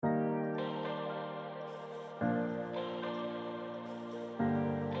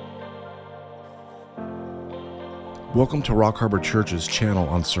Welcome to Rock Harbor Church's channel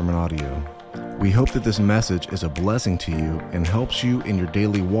on Sermon Audio. We hope that this message is a blessing to you and helps you in your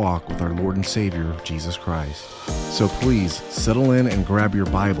daily walk with our Lord and Savior, Jesus Christ. So please settle in and grab your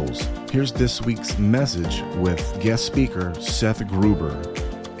Bibles. Here's this week's message with guest speaker Seth Gruber,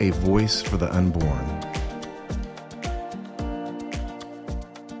 a voice for the unborn.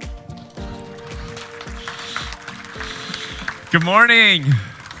 Good morning.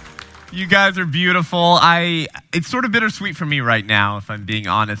 You guys are beautiful. It's sort of bittersweet for me right now, if I'm being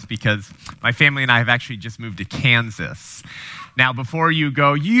honest, because my family and I have actually just moved to Kansas. Now, before you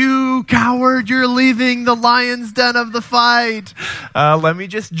go, you coward, you're leaving the lion's den of the fight. Let me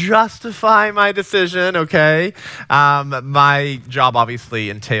just justify my decision, okay? My job obviously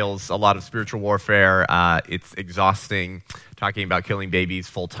entails a lot of spiritual warfare. It's exhausting, talking about killing babies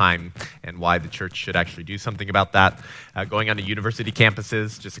full-time and why the church should actually do something about that. Going on to university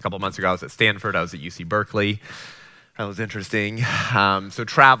campuses. Just a couple months ago, I was at Stanford. I was at UC Berkeley. That was interesting. So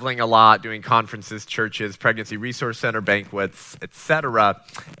traveling a lot, doing conferences, churches, pregnancy resource center, banquets, etc.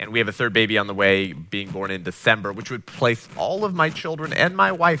 And we have a third baby on the way, being born in December, which would place all of my children and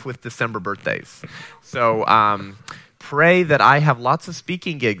my wife with December birthdays. So pray that I have lots of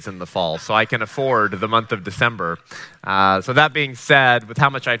speaking gigs in the fall so I can afford the month of December. So that being said, with how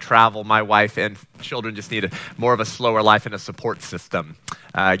much I travel, my wife and children just need more of a slower life and a support system,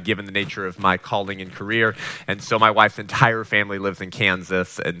 given the nature of my calling and career. And so my wife's entire family lives in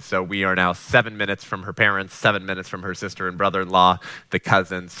Kansas, and so we are now 7 minutes from her parents, 7 minutes from her sister and brother-in-law, the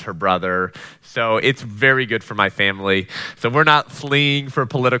cousins, her brother. So it's very good for my family. So we're not fleeing for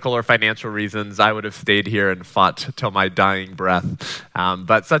political or financial reasons. I would have stayed here and fought till my dying breath.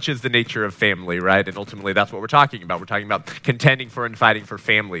 But such is the nature of family, right? And ultimately, that's what we're talking about. We're talking about contending for and fighting for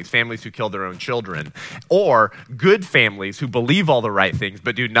families who kill their own children, or good families who believe all the right things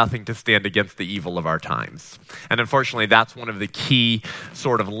but do nothing to stand against the evil of our times. And unfortunately, that's one of the key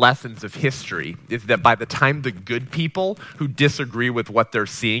sort of lessons of history, is that by the time the good people who disagree with what they're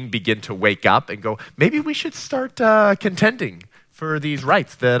seeing begin to wake up and go, maybe we should start contending for these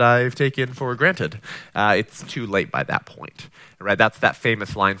rights that I've taken for granted, it's too late by that point. Right? That's that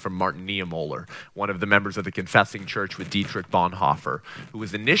famous line from Martin Niemöller, one of the members of the Confessing Church with Dietrich Bonhoeffer, who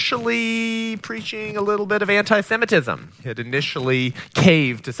was initially preaching a little bit of anti-Semitism. He had initially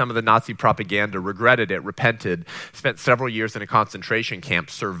caved to some of the Nazi propaganda, regretted it, repented, spent several years in a concentration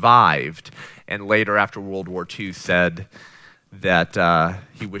camp, survived, and later, after World War II, said that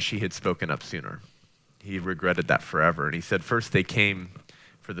he wished he had spoken up sooner. He regretted that forever. And he said, first they came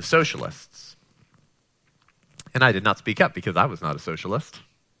for the socialists. And I did not speak up because I was not a socialist.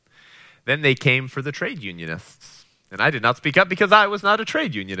 Then they came for the trade unionists. And I did not speak up because I was not a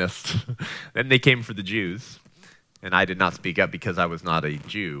trade unionist. Then they came for the Jews. And I did not speak up because I was not a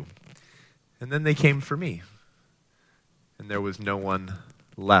Jew. And then they came for me. And there was no one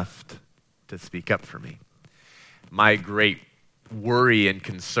left to speak up for me. My great worry and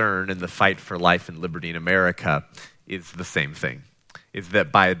concern in the fight for life and liberty in America is the same thing, is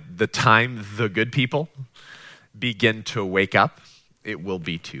that by the time the good people begin to wake up, it will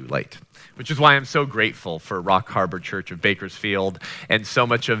be too late. Which is why I'm so grateful for Rock Harbor Church of Bakersfield and so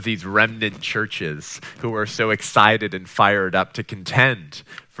much of these remnant churches who are so excited and fired up to contend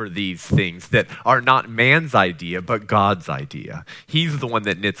for these things that are not man's idea, but God's idea. He's the one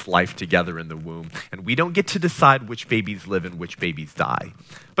that knits life together in the womb, and we don't get to decide which babies live and which babies die.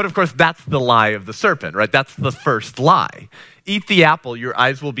 But of course, that's the lie of the serpent, right? That's the first lie. Eat the apple, your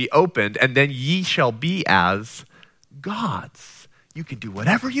eyes will be opened, and then ye shall be as gods. You can do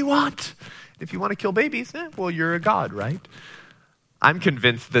whatever you want. If you want to kill babies, well, you're a god, right? I'm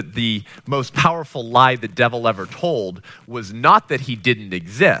convinced that the most powerful lie the devil ever told was not that he didn't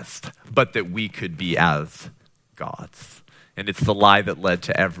exist, but that we could be as gods. And it's the lie that led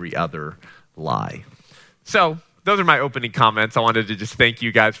to every other lie. So, those are my opening comments. I wanted to just thank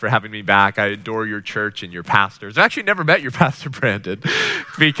you guys for having me back. I adore your church and your pastors. I've actually never met your pastor, Brandon,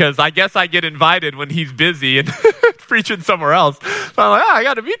 because I guess I get invited when he's busy and preaching somewhere else. So I'm like, I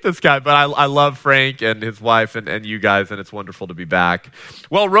got to meet this guy. But I love Frank and his wife and you guys, and it's wonderful to be back.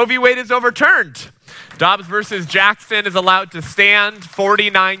 Well, Roe v. Wade is overturned. Dobbs versus Jackson is allowed to stand.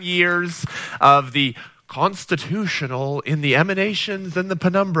 49 years of the constitutional in the emanations and the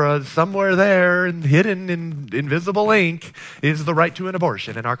penumbras somewhere there and hidden in invisible ink is the right to an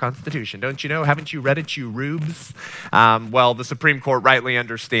abortion in our Constitution. Don't you know? Haven't you read it, you rubes? Well, the Supreme Court rightly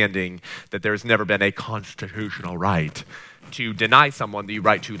understanding that there's never been a constitutional right to deny someone the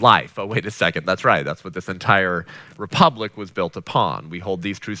right to life. Oh, wait a second. That's right. That's what this entire republic was built upon. We hold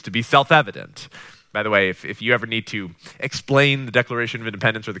these truths to be self-evident. By the way, if you ever need to explain the Declaration of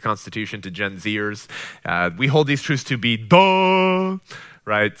Independence or the Constitution to Gen Zers, we hold these truths to be duh,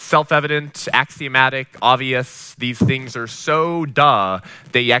 right? Self-evident, axiomatic, obvious. These things are so duh,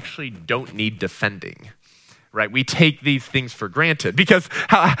 they actually don't need defending. Right? We take these things for granted because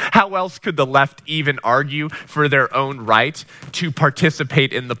how else could the left even argue for their own right to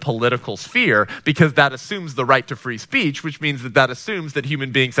participate in the political sphere? Because that assumes the right to free speech, which means that assumes that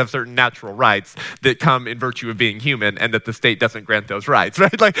human beings have certain natural rights that come in virtue of being human and that the state doesn't grant those rights,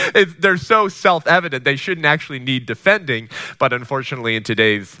 right? Like they're so self-evident, they shouldn't actually need defending, but unfortunately in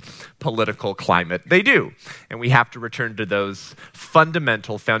today's political climate, they do. And we have to return to those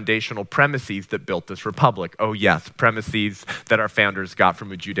fundamental, foundational premises that built this republic. Oh yes, premises that our founders got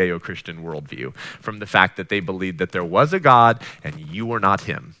from a Judeo-Christian worldview, from the fact that they believed that there was a God and you were not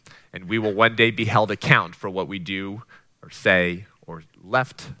him. And we will one day be held account for what we do or say or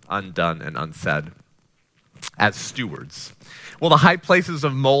left undone and unsaid as stewards. Well, the high places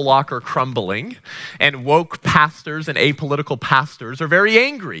of Moloch are crumbling, and woke pastors and apolitical pastors are very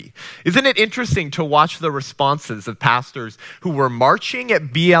angry. Isn't it interesting to watch the responses of pastors who were marching at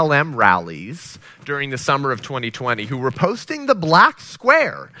BLM rallies during the summer of 2020, who were posting the black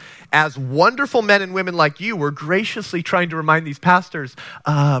square as wonderful men and women like you were graciously trying to remind these pastors,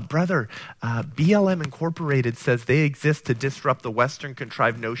 brother, BLM Incorporated says they exist to disrupt the Western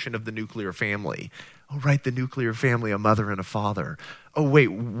contrived notion of the nuclear family. Oh, right, the nuclear family, a mother and a father. Oh, wait,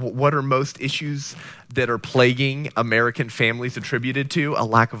 what are most issues that are plaguing American families attributed to? A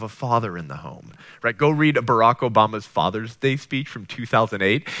lack of a father in the home, right? Go read Barack Obama's Father's Day speech from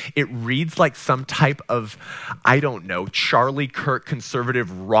 2008. It reads like some type of, I don't know, Charlie Kirk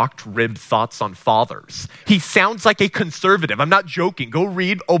conservative rocked rib thoughts on fathers. He sounds like a conservative. I'm not joking. Go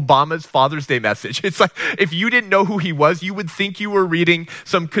read Obama's Father's Day message. It's like, if you didn't know who he was, you would think you were reading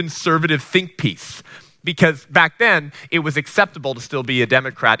some conservative think piece. Because back then, it was acceptable to still be a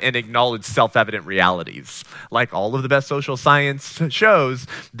Democrat and acknowledge self-evident realities. Like all of the best social science shows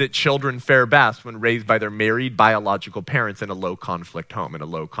that children fare best when raised by their married biological parents in a low-conflict home, in a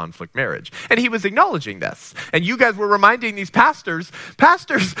low-conflict marriage. And he was acknowledging this. And you guys were reminding these pastors,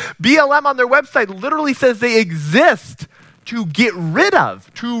 BLM on their website literally says they exist to get rid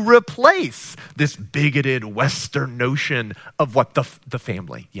of, to replace this bigoted Western notion of what the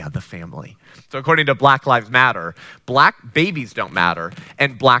family. Yeah, the family. So according to Black Lives Matter, black babies don't matter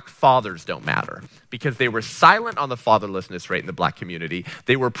and black fathers don't matter because they were silent on the fatherlessness rate in the black community.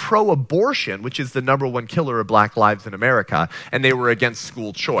 They were pro-abortion, which is the number one killer of black lives in America, and they were against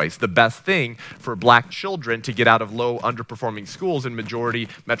school choice, the best thing for black children to get out of low underperforming schools in majority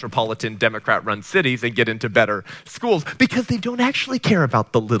metropolitan Democrat-run cities and get into better schools because they don't actually care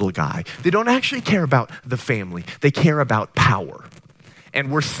about the little guy. They don't actually care about the family. They care about power. And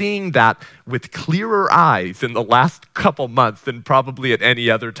we're seeing that with clearer eyes in the last couple months than probably at any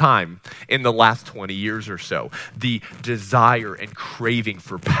other time in the last 20 years or so. The desire and craving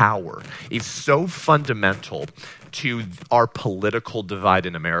for power is so fundamental to our political divide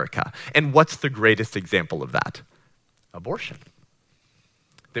in America. And what's the greatest example of that? Abortion.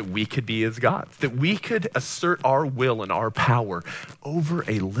 That we could be as gods, that we could assert our will and our power over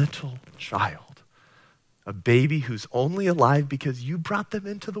a little child. A baby who's only alive because you brought them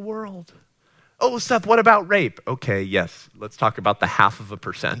into the world. Oh, Seth, what about rape? Okay, yes, let's talk about the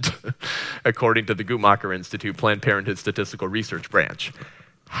 0.5%, according to the Guttmacher Institute, Planned Parenthood Statistical Research Branch.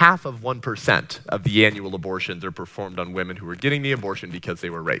 0.5% of the annual abortions are performed on women who are getting the abortion because they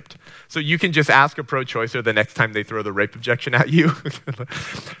were raped. So you can just ask a pro-choicer the next time they throw the rape objection at you.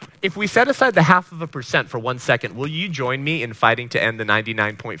 If we set aside the 0.5% for 1 second, will you join me in fighting to end the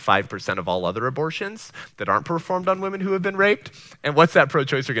 99.5% of all other abortions that aren't performed on women who have been raped? And what's that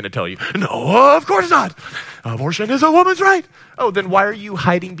pro-choicer going to tell you? No, of course not. Abortion is a woman's right. Oh, then why are you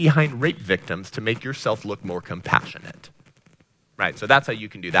hiding behind rape victims to make yourself look more compassionate? Right, so that's how you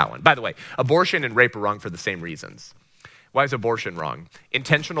can do that one. By the way, abortion and rape are wrong for the same reasons. Why is abortion wrong?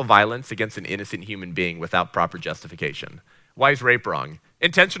 Intentional violence against an innocent human being without proper justification. Why is rape wrong?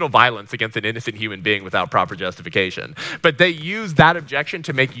 Intentional violence against an innocent human being without proper justification. But they use that objection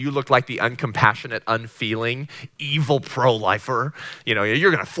to make you look like the uncompassionate, unfeeling, evil pro-lifer. You know,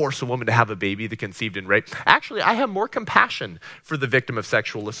 you're going to force a woman to have a baby that conceived in rape. Actually, I have more compassion for the victim of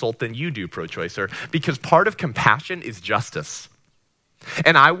sexual assault than you do, pro-choicer, because part of compassion is justice.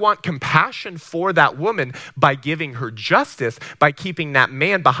 And I want compassion for that woman by giving her justice, by keeping that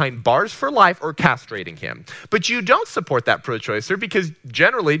man behind bars for life or castrating him. But you don't support that pro-choicer because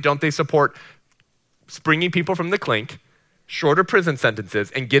generally, don't they support springing people from the clink, shorter prison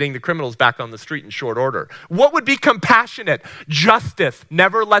sentences, and getting the criminals back on the street in short order. What would be compassionate? Justice.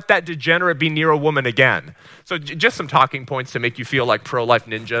 Never let that degenerate be near a woman again. So just some talking points to make you feel like pro-life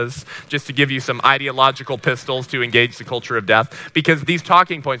ninjas, just to give you some ideological pistols to engage the culture of death, because these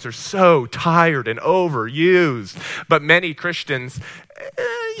talking points are so tired and overused. But many Christians,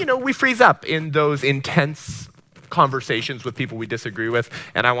 we freeze up in those intense conversations with people we disagree with,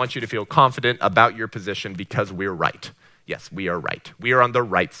 and I want you to feel confident about your position because we're right. Yes, we are right. We are on the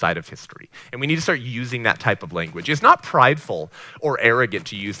right side of history. And we need to start using that type of language. It's not prideful or arrogant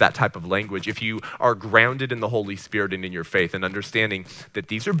to use that type of language if you are grounded in the Holy Spirit and in your faith and understanding that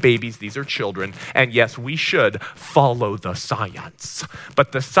these are babies, these are children, and yes, we should follow the science.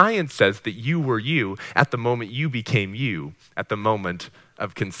 But the science says that you were you at the moment you became you, at the moment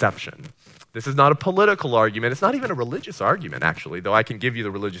of conception. This is not a political argument. It's not even a religious argument, actually, though I can give you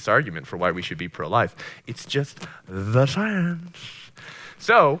the religious argument for why we should be pro-life. It's just the science.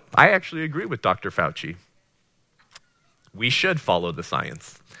 So I actually agree with Dr. Fauci. We should follow the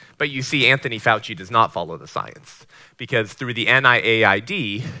science. But you see, Anthony Fauci does not follow the science because through the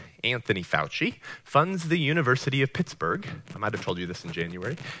NIAID, Anthony Fauci funds the University of Pittsburgh. I might have told you this in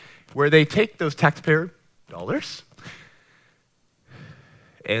January, where they take those taxpayer dollars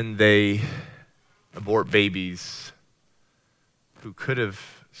and they abort babies who could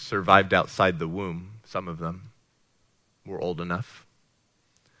have survived outside the womb. Some of them were old enough.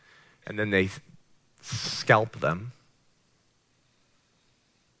 And then they scalp them.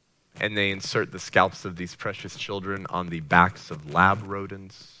 And they insert the scalps of these precious children on the backs of lab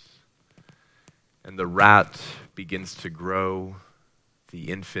rodents. And the rat begins to grow the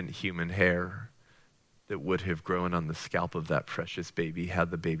infant human hair that would have grown on the scalp of that precious baby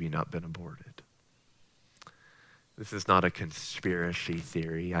had the baby not been aborted. This is not a conspiracy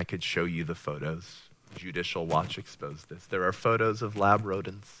theory. I could show you the photos. Judicial Watch exposed this. There are photos of lab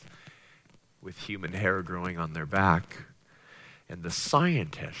rodents with human hair growing on their back, and the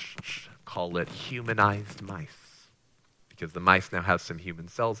scientists call it humanized mice because the mice now have some human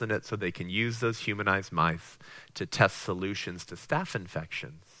cells in it, so they can use those humanized mice to test solutions to staph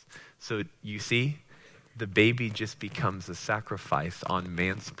infections. So you see, the baby just becomes a sacrifice on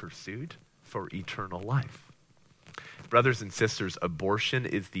man's pursuit for eternal life. Brothers and sisters, abortion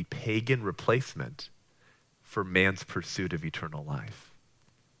is the pagan replacement for man's pursuit of eternal life.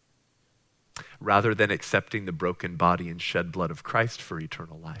 Rather than accepting the broken body and shed blood of Christ for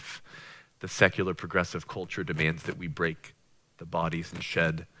eternal life, the secular progressive culture demands that we break the bodies and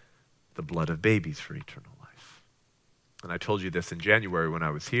shed the blood of babies for eternal life. And I told you this in January when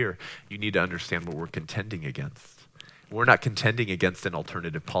I was here. You need to understand what we're contending against. We're not contending against an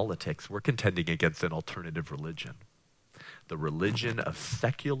alternative politics. We're contending against an alternative religion. The religion of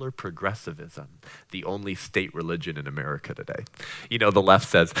secular progressivism, the only state religion in America today. You know, the left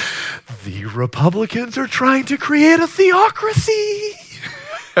says, the Republicans are trying to create a theocracy.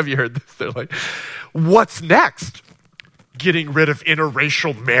 Have you heard this? They're like, what's next? Getting rid of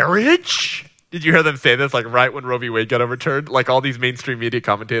interracial marriage? Did you hear them say this, like right when Roe v. Wade got overturned? Like all these mainstream media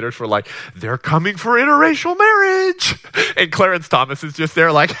commentators were like, they're coming for interracial marriage. And Clarence Thomas is just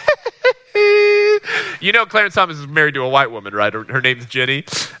there like, you know, Clarence Thomas is married to a white woman, right? Her name's Ginny.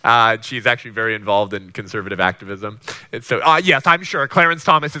 She's actually very involved in conservative activism. And so, yes, I'm sure Clarence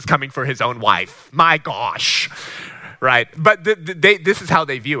Thomas is coming for his own wife. My gosh. Right? But this is how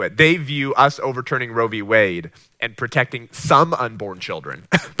they view it. They view us overturning Roe v. Wade and protecting some unborn children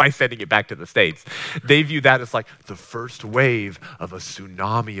by sending it back to the states. They view that as like the first wave of a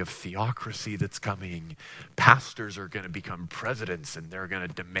tsunami of theocracy that's coming. Pastors are going to become presidents and they're going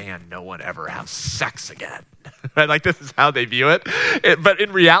to demand no one ever have sex again. Right? Like this is how they view it. But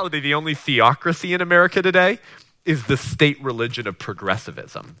in reality, the only theocracy in America today is the state religion of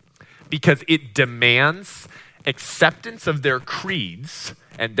progressivism because it demands acceptance of their creeds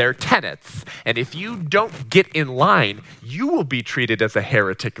and their tenets. And if you don't get in line, you will be treated as a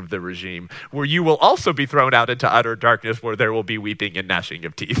heretic of the regime, where you will also be thrown out into utter darkness where there will be weeping and gnashing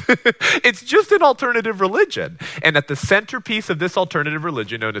of teeth. It's just an alternative religion. And at the centerpiece of this alternative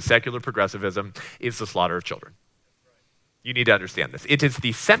religion, known as secular progressivism, is the slaughter of children. You need to understand this. It is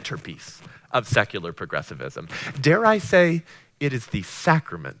the centerpiece of secular progressivism. Dare I say, it is the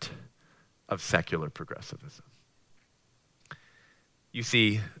sacrament of secular progressivism. You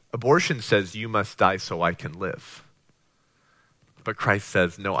see, abortion says you must die so I can live. But Christ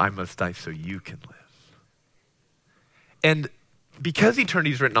says, no, I must die so you can live. And because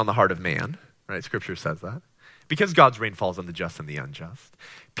eternity is written on the heart of man, right? Scripture says that. Because God's rain falls on the just and the unjust,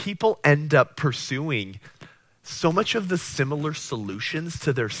 people end up pursuing so much of the similar solutions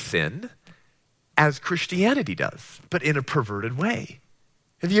to their sin as Christianity does, but in a perverted way.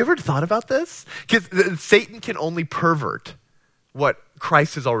 Have you ever thought about this? Because Satan can only pervert what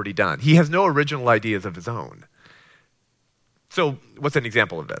Christ has already done. He has no original ideas of his own. So what's an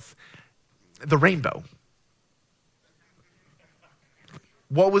example of this? The rainbow.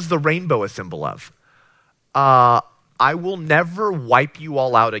 What was the rainbow a symbol of? I will never wipe you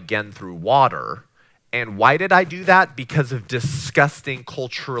all out again through water. And why did I do that? Because of disgusting,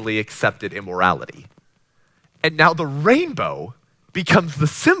 culturally accepted immorality. And now the rainbow becomes the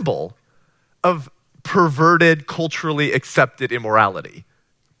symbol of perverted, culturally accepted immorality.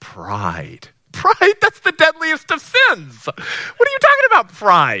 Pride. Pride, that's the deadliest of sins. What are you talking about,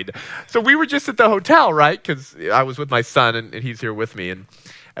 pride? So we were just at the hotel, right? Because I was with my son, and he's here with me, and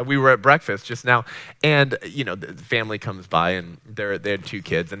we were at breakfast just now, and the family comes by, and they had 2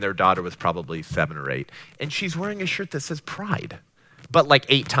 kids, and their daughter was probably 7 or 8, and she's wearing a shirt that says pride, but like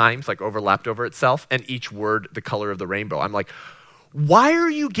 8 times, like overlapped over itself, and each word the color of the rainbow. I'm like, why are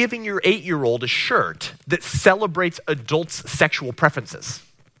you giving your 8-year-old a shirt that celebrates adults' sexual preferences?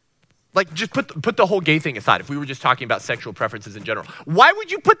 Like, just put the whole gay thing aside. If we were just talking about sexual preferences in general, why would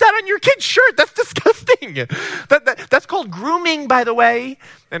you put that on your kid's shirt? That's disgusting. That's called grooming, by the way.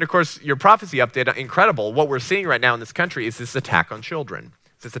 And of course, your prophecy update, incredible. What we're seeing right now in this country is this attack on children.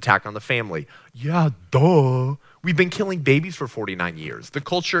 It's this attack on the family. Yeah, duh. We've been killing babies for 49 years. The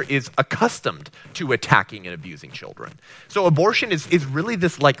culture is accustomed to attacking and abusing children. So abortion is really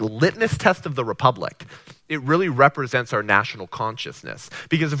this like litmus test of the republic. It really represents our national consciousness.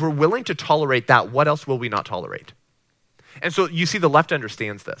 Because if we're willing to tolerate that, what else will we not tolerate? And so you see, the left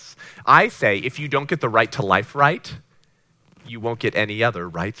understands this. I say, if you don't get the right to life right, you won't get any other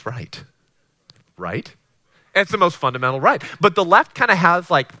rights right. Right? It's the most fundamental right. But the left kind of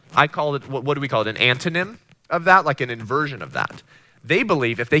has like, I call it, what do we call it, an antonym of that, like an inversion of that. They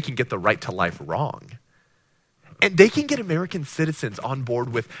believe if they can get the right to life wrong, and they can get American citizens on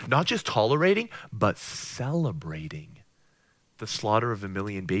board with not just tolerating, but celebrating the slaughter of 1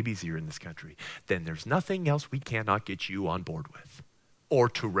 million babies here in this country, then there's nothing else we cannot get you on board with or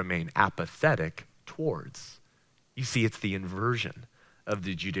to remain apathetic towards. You see, it's the inversion of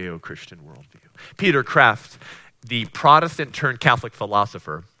the Judeo-Christian worldview. Peter Kreeft, the Protestant turned Catholic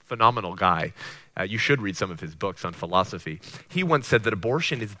philosopher, phenomenal guy. You should read some of his books on philosophy. He once said that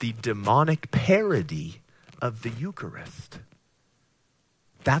abortion is the demonic parody of the Eucharist.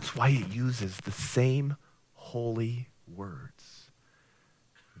 That's why it uses the same holy words.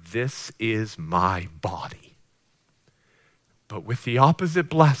 This is my body, but with the opposite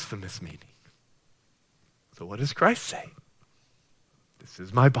blasphemous meaning. So what does Christ say? This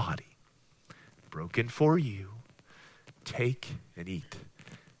is my body, broken for you. Take and eat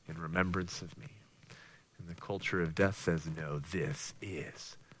in remembrance of me. And the culture of death says, no, this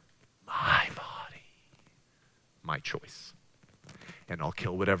is my body, my choice. And I'll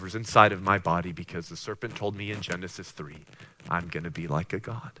kill whatever's inside of my body because the serpent told me in Genesis 3, I'm going to be like a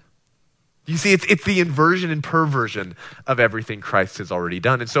god. You see, it's the inversion and perversion of everything Christ has already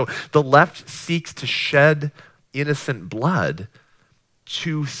done. And so the left seeks to shed innocent blood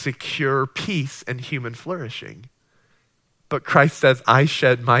to secure peace and human flourishing. But Christ says, I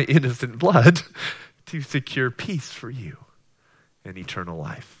shed my innocent blood to secure peace for you and eternal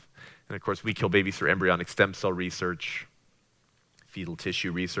life. And of course, we kill babies through embryonic stem cell research, fetal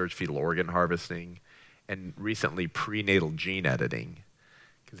tissue research, fetal organ harvesting, and recently prenatal gene editing.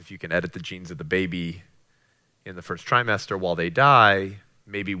 Because if you can edit the genes of the baby in the first trimester while they die,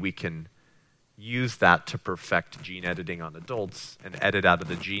 maybe we can use that to perfect gene editing on adults and edit out of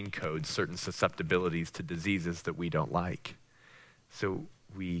the gene code certain susceptibilities to diseases that we don't like. So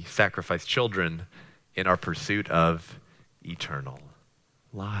we sacrifice children in our pursuit of eternal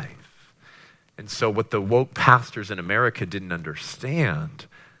life. And so what the woke pastors in America didn't understand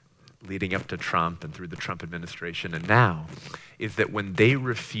leading up to Trump and through the Trump administration and now is that when they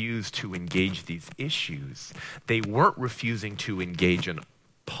refused to engage these issues, they weren't refusing to engage in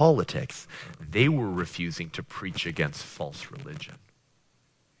politics. They were refusing to preach against false religion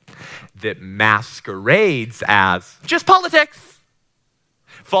that masquerades as just politics.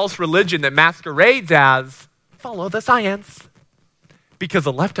 False religion that masquerades as follow the science. Because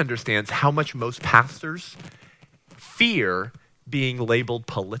the left understands how much most pastors fear being labeled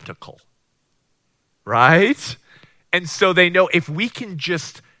political, right? And so they know if we can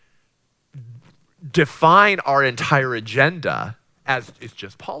just define our entire agenda as it's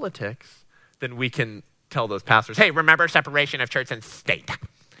just politics, then we can tell those pastors, hey, remember separation of church and state.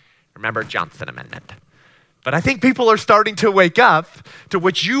 Remember Johnson Amendment. But I think people are starting to wake up to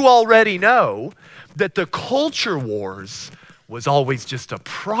what you already know, that the culture wars was always just a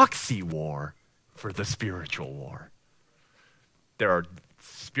proxy war for the spiritual war. There are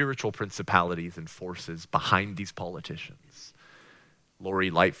spiritual principalities and forces behind these politicians.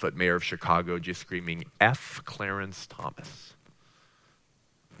 Lori Lightfoot, mayor of Chicago, just screaming, F. Clarence Thomas.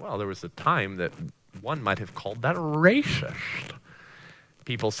 Well, there was a time that one might have called that racist.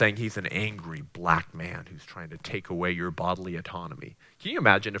 People saying he's an angry black man who's trying to take away your bodily autonomy. Can you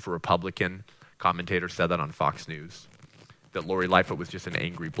imagine if a Republican commentator said that on Fox News, that Lori Lightfoot was just an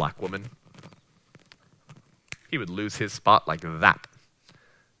angry black woman? He would lose his spot like that.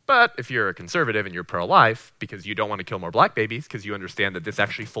 But if you're a conservative and you're pro-life because you don't want to kill more black babies because you understand that this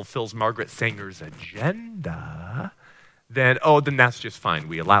actually fulfills Margaret Sanger's agenda, then that's just fine.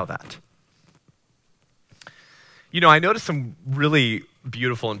 We allow that. You know, I noticed some really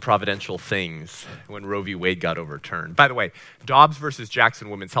beautiful and providential things when Roe v. Wade got overturned. By the way, Dobbs versus Jackson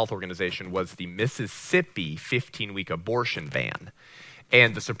Women's Health Organization was the Mississippi 15-week abortion ban.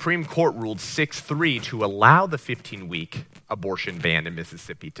 And the Supreme Court ruled 6-3 to allow the 15-week abortion ban in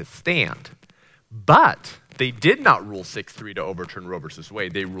Mississippi to stand. But they did not rule 6-3 to overturn Roe versus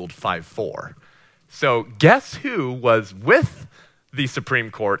Wade. They ruled 5-4. So guess who was with the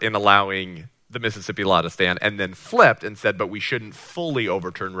Supreme Court in allowing the Mississippi law to stand and then flipped and said, but we shouldn't fully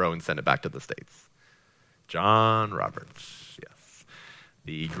overturn Roe and send it back to the states? John Roberts, yes.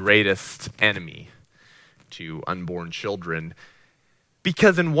 The greatest enemy to unborn children.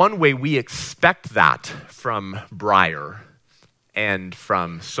 Because in one way, we expect that from Breyer and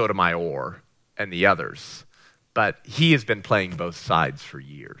from Sotomayor and the others. But he has been playing both sides for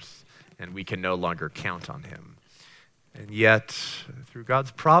years, and we can no longer count on him. And yet, through God's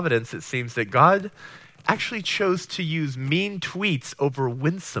providence, it seems that God actually chose to use mean tweets over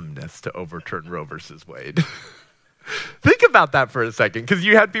winsomeness to overturn Roe versus Wade. Think about that for a second, because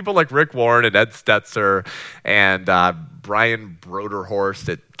you had people like Rick Warren and Ed Stetzer and Brian Broderhorst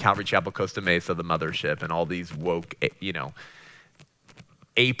at Calvary Chapel Costa Mesa, the mothership, and all these woke,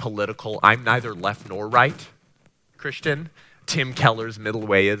 apolitical, I'm neither left nor right Christian. Tim Keller's middle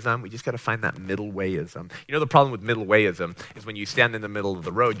wayism. We just got to find that middle wayism. You know, the problem with middle wayism is when you stand in the middle of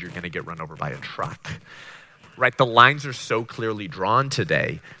the road, you're going to get run over by a truck. Right? The lines are so clearly drawn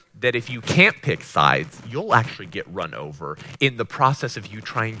today that if you can't pick sides, you'll actually get run over in the process of you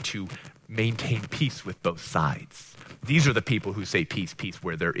trying to maintain peace with both sides. These are the people who say peace, peace,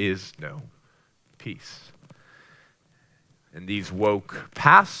 where there is no peace. And these woke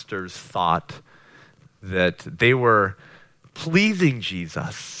pastors thought that they were pleasing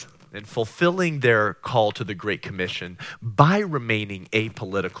Jesus and fulfilling their call to the Great Commission by remaining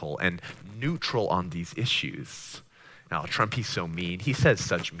apolitical and neutral on these issues. Now, Trump, he's so mean. He says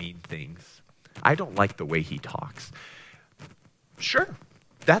such mean things. I don't like the way he talks. Sure,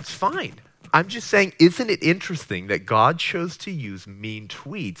 that's fine. I'm just saying, isn't it interesting that God chose to use mean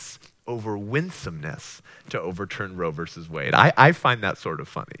tweets over winsomeness to overturn Roe versus Wade? I find that sort of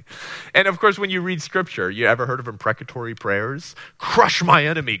funny. And of course, when you read scripture, you ever heard of imprecatory prayers? Crush my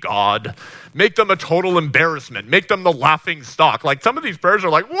enemy, God. Make them a total embarrassment. Make them the laughing stock. Like, some of these prayers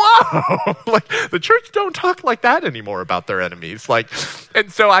are like, whoa! Like, the church don't talk like that anymore about their enemies.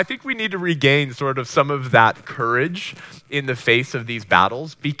 And so I think we need to regain sort of some of that courage in the face of these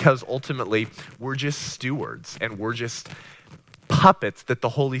battles, because ultimately we're just stewards and we're just puppets that the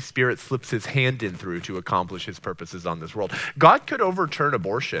Holy Spirit slips his hand in through to accomplish his purposes on this world. God could overturn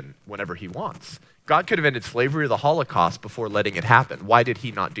abortion whenever he wants. God could have ended slavery or the Holocaust before letting it happen. Why did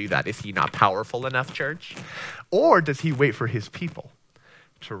he not do that? Is he not powerful enough, church? Or does he wait for his people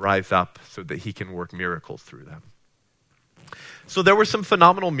to rise up so that he can work miracles through them? So there were some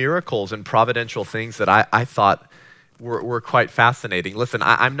phenomenal miracles and providential things that I thought were quite fascinating. Listen,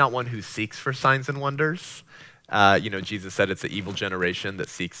 I'm not one who seeks for signs and wonders. Jesus said it's an evil generation that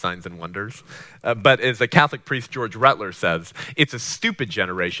seeks signs and wonders. But as a Catholic priest, George Rutler, says, it's a stupid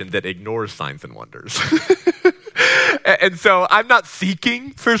generation that ignores signs and wonders. And so I'm not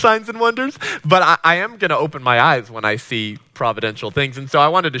seeking for signs and wonders, but I am going to open my eyes when I see providential things. And so I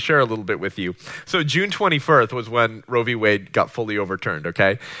wanted to share a little bit with you. So June 24th was when Roe v. Wade got fully overturned,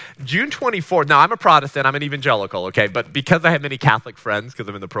 okay? June 24th, now I'm a Protestant, I'm an evangelical, okay? But because I have many Catholic friends, because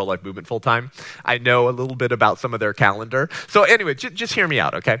I'm in the pro-life movement full time, I know a little bit about some of their calendar. So anyway, just hear me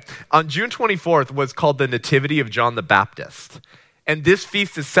out, okay? On June 24th was called the Nativity of John the Baptist. And this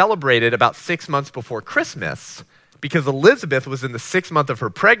feast is celebrated about 6 months before Christmas, because Elizabeth was in the 6th month of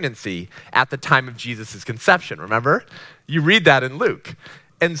her pregnancy at the time of Jesus' conception, remember? You read that in Luke.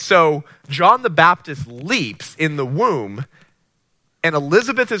 And so John the Baptist leaps in the womb, and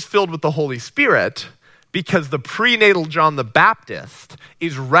Elizabeth is filled with the Holy Spirit because the prenatal John the Baptist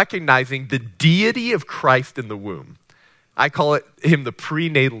is recognizing the deity of Christ in the womb. I call him the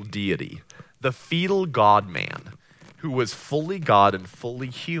prenatal deity. the fetal God-man, who was fully God and fully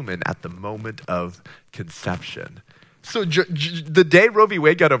human at the moment of conception. So the day Roe v.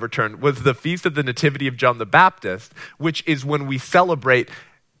 Wade got overturned was the feast of the Nativity of John the Baptist, which is when we celebrate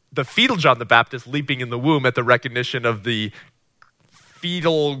the fetal John the Baptist leaping in the womb at the recognition of the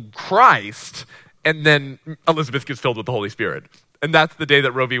fetal Christ, and then Elizabeth gets filled with the Holy Spirit. And that's the day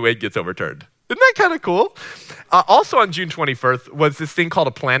that Roe v. Wade gets overturned. Isn't that kind of cool? Also on June 21st was this thing called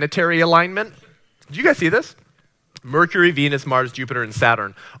a planetary alignment. Did you guys see this? Mercury, Venus, Mars, Jupiter, and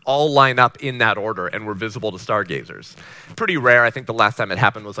Saturn all line up in that order and were visible to stargazers. Pretty rare. I think the last time it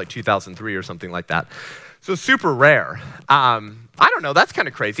happened was like 2003 or something like that. So super rare. I don't know, that's kind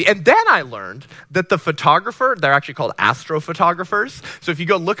of crazy. And then I learned that the photographer, they're actually called astrophotographers. So if you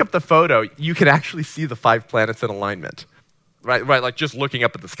go look up the photo, you can actually see the 5 planets in alignment. Right, like just looking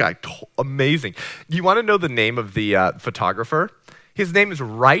up at the sky. Amazing. You want to know the name of the photographer? His name is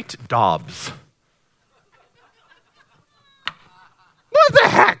Wright Dobbs. What the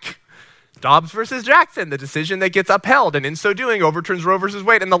heck? Dobbs versus Jackson, the decision that gets upheld, and in so doing overturns Roe versus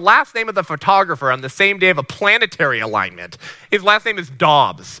Wade. And the last name of the photographer on the same day of a planetary alignment, his last name is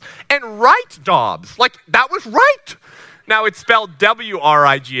Dobbs. And Wright Dobbs, like that was right. Now it's spelled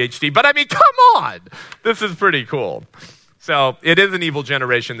W-R-I-G-H-T, but I mean, come on. This is pretty cool. So it is an evil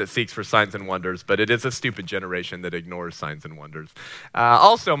generation that seeks for signs and wonders, but it is a stupid generation that ignores signs and wonders.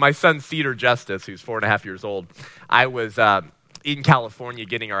 Also, my son Cedar Justice, who's 4.5 years old, I was in California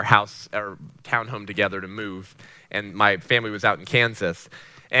getting our townhome together to move, and my family was out in Kansas.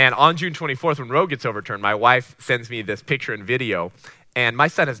 And on June 24th, when Roe gets overturned, my wife sends me this picture and video, and my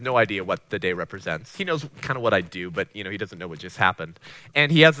son has no idea what the day represents. He knows kind of what I do, but he doesn't know what just happened.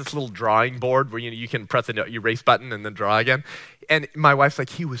 And he has this little drawing board where you can press an erase button and then draw again. And my wife's like,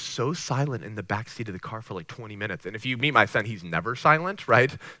 he was so silent in the back seat of the car for like 20 minutes. And if you meet my son, he's never silent,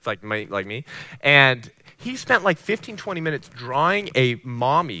 right? It's like me. And he spent like 15, 20 minutes drawing a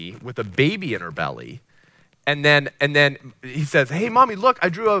mommy with a baby in her belly. And then he says, "Hey, mommy, look! I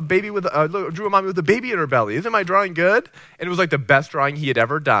drew a mommy with a baby in her belly. Isn't my drawing good?" And it was like the best drawing he had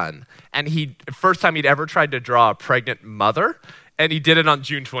ever done. And first time he'd ever tried to draw a pregnant mother, and he did it on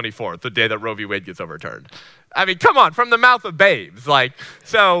June 24th, the day that Roe v. Wade gets overturned. I mean, come on, from the mouth of babes,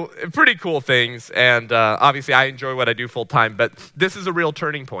 so pretty cool things. And obviously, I enjoy what I do full time. But this is a real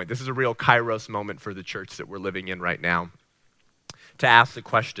turning point. This is a real Kairos moment for the church that we're living in right now. To ask the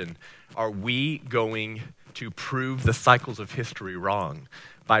question: are we going to prove the cycles of history wrong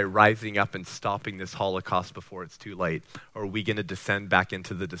by rising up and stopping this Holocaust before it's too late? Or are we going to descend back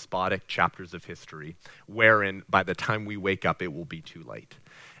into the despotic chapters of history, wherein by the time we wake up, it will be too late?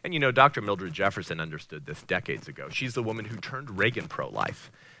 And Dr. Mildred Jefferson understood this decades ago. She's the woman who turned Reagan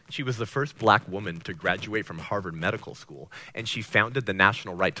pro-life. She was the first black woman to graduate from Harvard Medical School, and she founded the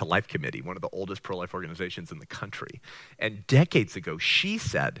National Right to Life Committee, one of the oldest pro-life organizations in the country. And decades ago, she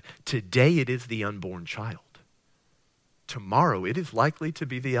said, today it is the unborn child. Tomorrow it is likely to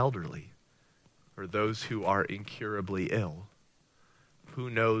be the elderly or those who are incurably ill. Who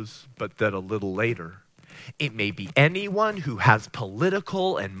knows but that a little later, it may be anyone who has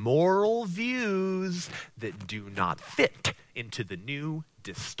political and moral views that do not fit into the new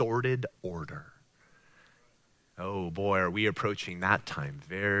distorted order. Oh boy, are we approaching that time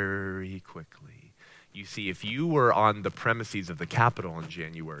very quickly. You see, if you were on the premises of the Capitol on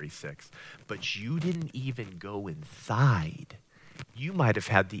January 6th, but you didn't even go inside, you might have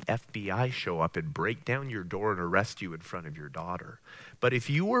had the FBI show up and break down your door and arrest you in front of your daughter. But if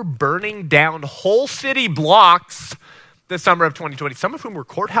you were burning down whole city blocks the summer of 2020, some of whom were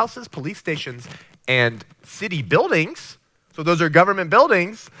courthouses, police stations, and city buildings, so those are government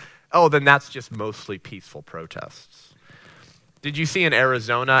buildings, then that's just mostly peaceful protests. Did you see in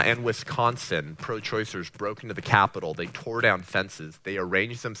Arizona and Wisconsin, pro-choicers broke into the Capitol, they tore down fences, they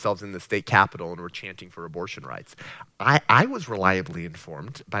arranged themselves in the state capitol and were chanting for abortion rights? I was reliably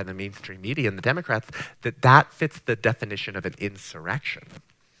informed by the mainstream media and the Democrats that fits the definition of an insurrection.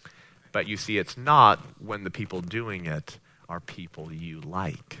 But you see, it's not when the people doing it are people you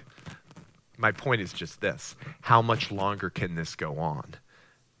like. My point is just this: how much longer can this go on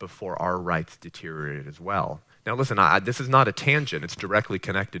before our rights deteriorate as well? Now listen, this is not a tangent. It's directly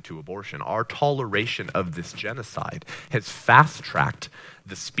connected to abortion. Our toleration of this genocide has fast-tracked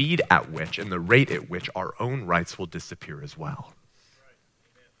the speed at which and the rate at which our own rights will disappear as well.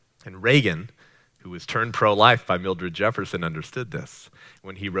 And Reagan, who was turned pro-life by Mildred Jefferson, understood this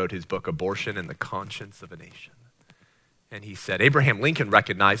when he wrote his book, Abortion and the Conscience of a Nation. And he said, Abraham Lincoln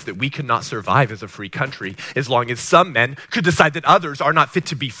recognized that we could not survive as a free country as long as some men could decide that others are not fit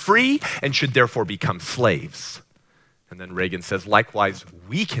to be free and should therefore become slaves. And then Reagan says, likewise,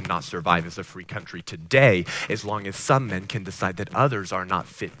 we cannot survive as a free country today as long as some men can decide that others are not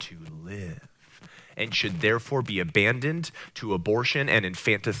fit to live and should therefore be abandoned to abortion and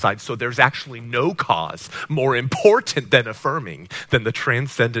infanticide. So there's actually no cause more important than affirming than the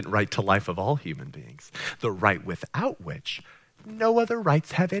transcendent right to life of all human beings, the right without which no other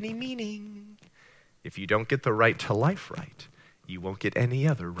rights have any meaning. If you don't get the right to life right, you won't get any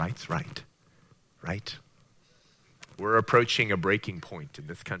other rights right. Right? We're approaching a breaking point in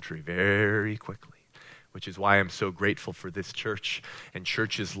this country very quickly, which is why I'm so grateful for this church and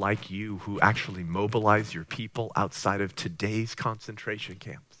churches like you who actually mobilize your people outside of today's concentration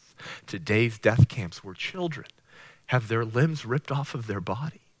camps, today's death camps where children have their limbs ripped off of their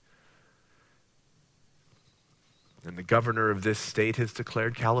body. And the governor of this state has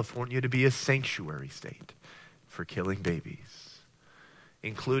declared California to be a sanctuary state for killing babies,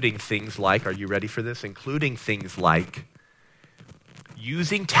 including things like, are you ready for this? Including things like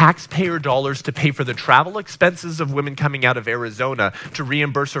using taxpayer dollars to pay for the travel expenses of women coming out of Arizona to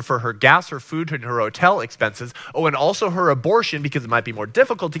reimburse her for her gas, her food, and her hotel expenses. Oh, and also her abortion, because it might be more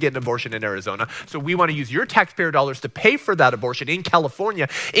difficult to get an abortion in Arizona. So we want to use your taxpayer dollars to pay for that abortion in California,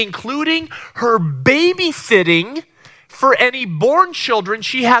 including her babysitting for any born children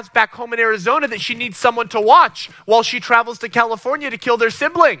she has back home in Arizona that she needs someone to watch while she travels to California to kill their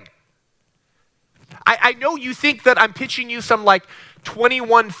sibling. I know you think that I'm pitching you some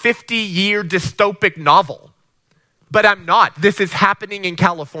 2150-year dystopic novel, but I'm not. This is happening in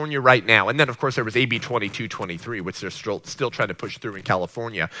California right now. And then, of course, there was AB 2223, which they're still trying to push through in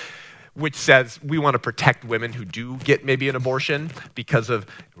California, which says we want to protect women who do get maybe an abortion because of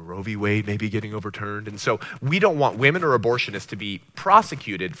Roe v. Wade maybe getting overturned. And so we don't want women or abortionists to be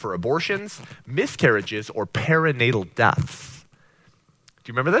prosecuted for abortions, miscarriages, or perinatal deaths.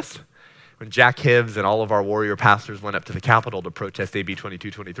 Do you remember this? When Jack Hibbs and all of our warrior pastors went up to the Capitol to protest AB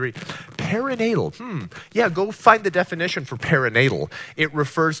 2223. Perinatal, yeah, go find the definition for perinatal. It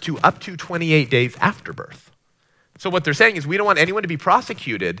refers to up to 28 days after birth. So what they're saying is we don't want anyone to be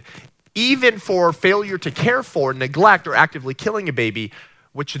prosecuted even for failure to care for, neglect, or actively killing a baby,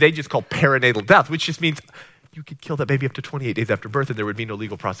 which they just call perinatal death, which just means you could kill that baby up to 28 days after birth and there would be no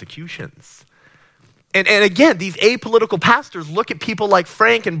legal prosecutions. And again, these apolitical pastors look at people like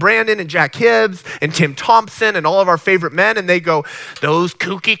Frank and Brandon and Jack Hibbs and Tim Thompson and all of our favorite men, and they go, those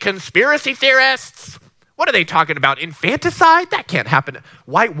kooky conspiracy theorists, what are they talking about? Infanticide? That can't happen.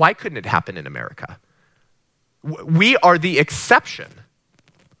 Why couldn't it happen in America? We are the exception.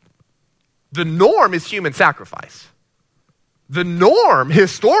 The norm is human sacrifice. The norm,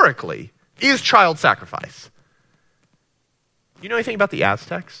 historically, is child sacrifice. You know anything about the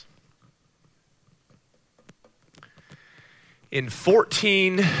Aztecs? In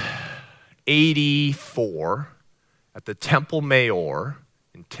 1484, at the Temple Mayor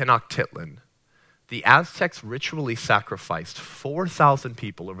in Tenochtitlan, the Aztecs ritually sacrificed 4,000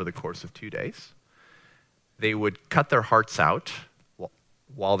 people over the course of 2 days. They would cut their hearts out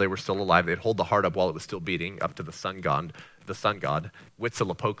while they were still alive. They'd hold the heart up while it was still beating, up to the sun god,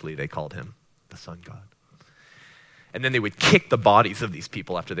 Huitzilopochtli, they called him, the sun god. And then they would kick the bodies of these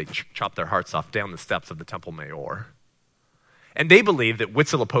people after they chopped their hearts off down the steps of the Temple Mayor. And they believed that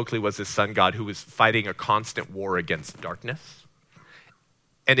Huitzilopochtli was this sun god who was fighting a constant war against darkness.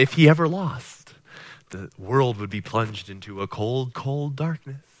 And if he ever lost, the world would be plunged into a cold, cold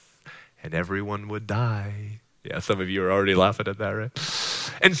darkness, and everyone would die. Yeah, some of you are already laughing at that, right?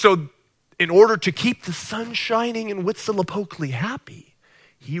 And so, in order to keep the sun shining and Huitzilopochtli happy,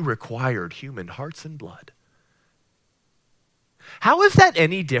 he required human hearts and blood. How is that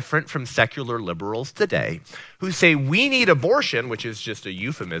any different from secular liberals today who say we need abortion, which is just a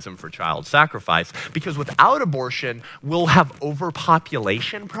euphemism for child sacrifice, because without abortion, we'll have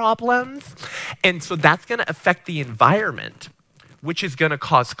overpopulation problems, and so that's going to affect the environment, which is going to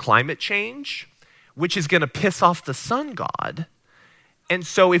cause climate change, which is going to piss off the sun god. And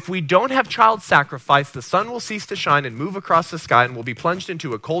so if we don't have child sacrifice, the sun will cease to shine and move across the sky and we'll be plunged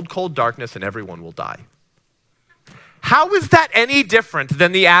into a cold, cold darkness and everyone will die. How is that any different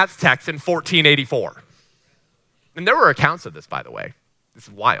than the Aztecs in 1484? And there were accounts of this, by the way. This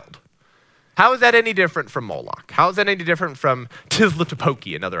is wild. How is that any different from Moloch? How is that any different from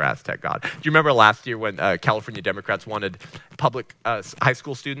Tezcatlipoca, another Aztec god? Do you remember last year when California Democrats wanted public high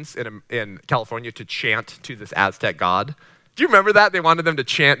school students in California to chant to this Aztec god? Do you remember that? They wanted them to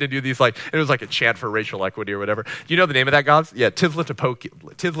chant and do these it was like a chant for racial equity or whatever. Do you know the name of that god? Yeah,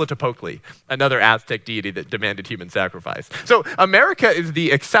 Tezcatlipoca, another Aztec deity that demanded human sacrifice. So America is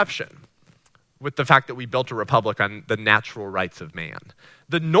the exception with the fact that we built a republic on the natural rights of man.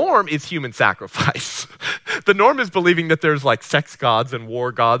 The norm is human sacrifice. The norm is believing that there's like sex gods and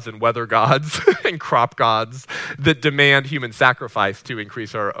war gods and weather gods and crop gods that demand human sacrifice to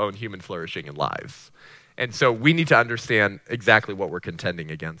increase our own human flourishing and lives. And so we need to understand exactly what we're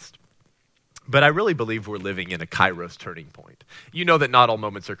contending against. But I really believe we're living in a Kairos turning point. You know that not all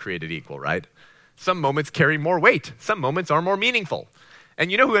moments are created equal, right? Some moments carry more weight. Some moments are more meaningful.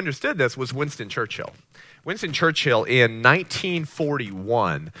 And you know who understood this was Winston Churchill. Winston Churchill in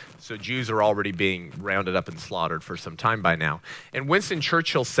 1941, so Jews are already being rounded up and slaughtered for some time by now. And Winston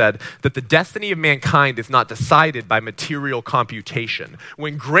Churchill said that the destiny of mankind is not decided by material computation.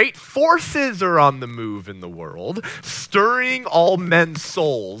 When great forces are on the move in the world, stirring all men's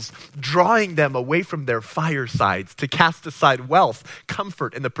souls, drawing them away from their firesides to cast aside wealth,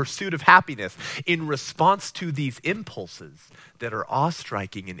 comfort, and the pursuit of happiness, in response to these impulses that are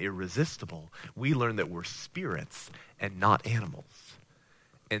awe-striking and irresistible, we learn that we're spirits and not animals,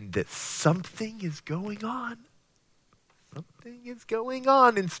 and that something is going on. Something is going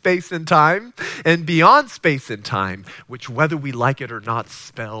on in space and time, and beyond space and time, which, whether we like it or not,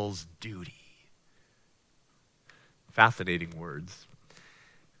 spells duty. Fascinating words.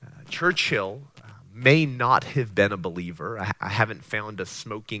 Churchill may not have been a believer. I haven't found a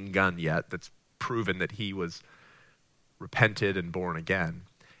smoking gun yet that's proven that he was repented and born again.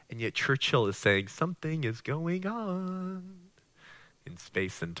 And yet Churchill is saying something is going on in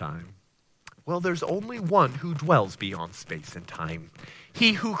space and time. Well, there's only one who dwells beyond space and time.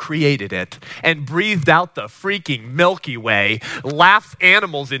 He who created it and breathed out the freaking Milky Way, laughs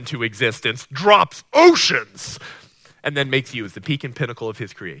animals into existence, drops oceans, and then makes you as the peak and pinnacle of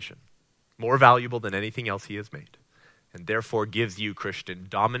his creation, more valuable than anything else he has made, and therefore gives you, Christian,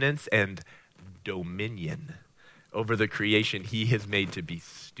 dominance and dominion over the creation he has made to be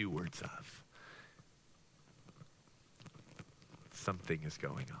stewards of. Something is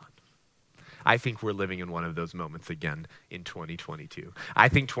going on. I think we're living in one of those moments again in 2022. I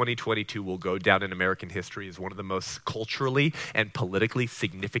think 2022 will go down in American history as one of the most culturally and politically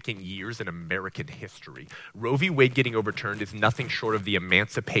significant years in American history. Roe v. Wade getting overturned is nothing short of the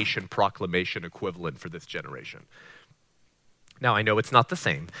Emancipation Proclamation equivalent for this generation. Now, I know it's not the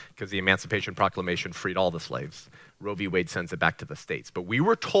same, because the Emancipation Proclamation freed all the slaves. Roe v. Wade sends it back to the states. But we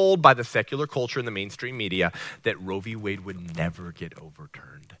were told by the secular culture and the mainstream media that Roe v. Wade would never get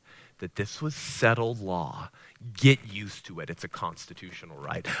overturned, that this was settled law. Get used to it. It's a constitutional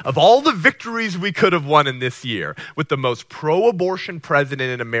right. Of all the victories we could have won in this year, with the most pro-abortion president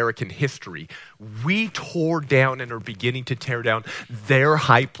in American history, we tore down and are beginning to tear down their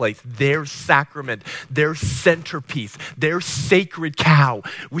high place, their sacrament, their centerpiece, their sacred cow,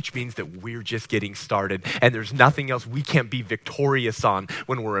 which means that we're just getting started, and there's nothing else we can't be victorious on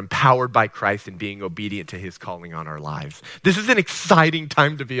when we're empowered by Christ and being obedient to his calling on our lives. This is an exciting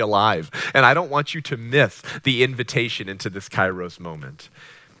time to be alive, and I don't want you to miss the invitation into this Kairos moment.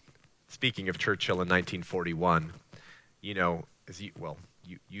 Speaking of Churchill in 1941, you know,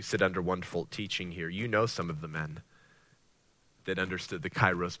 you sit under wonderful teaching here. You know some of the men that understood the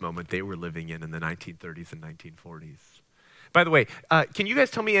Kairos moment they were living in the 1930s and 1940s. By the way, can you guys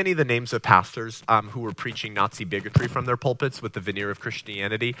tell me any of the names of pastors who were preaching Nazi bigotry from their pulpits with the veneer of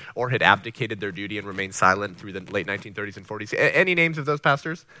Christianity, or had abdicated their duty and remained silent through the late 1930s and 40s? Any names of those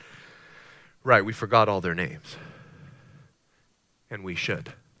pastors? Right, we forgot all their names. And we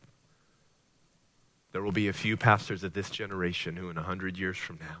should. There will be a few pastors of this generation who in 100 years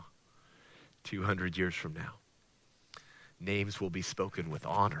from now, 200 years from now, names will be spoken with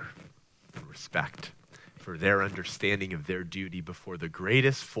honor and respect for their understanding of their duty before the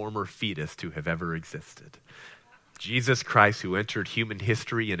greatest former fetus to have ever existed. Jesus Christ, who entered human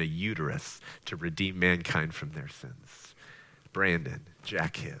history in a uterus to redeem mankind from their sins. Brandon,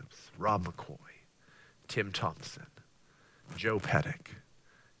 Jack Hibbs, Rob McCoy, Tim Thompson, Joe Pettick,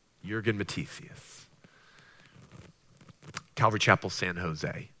 Jurgen Matthesius, Calvary Chapel San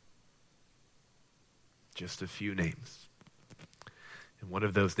Jose. Just a few names. And one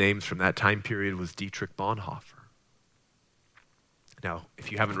of those names from that time period was Dietrich Bonhoeffer. Now, if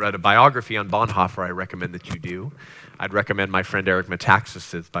you haven't read a biography on Bonhoeffer, I recommend that you do. I'd recommend my friend Eric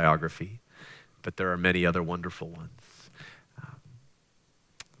Metaxas's biography, but there are many other wonderful ones.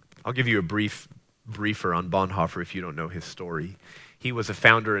 I'll give you a briefer on Bonhoeffer if you don't know his story. He was a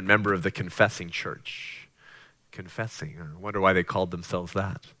founder and member of the Confessing Church. Confessing, I wonder why they called themselves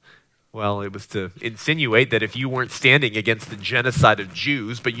that. Well, it was to insinuate that if you weren't standing against the genocide of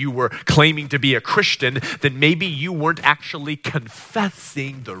Jews, but you were claiming to be a Christian, then maybe you weren't actually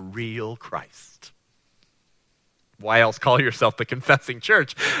confessing the real Christ. Why else call yourself the Confessing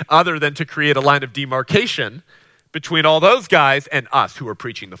Church other than to create a line of demarcation between all those guys and us who are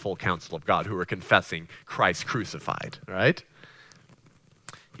preaching the full counsel of God, who are confessing Christ crucified, right?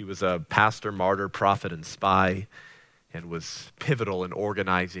 He was a pastor, martyr, prophet, and spy, and was pivotal in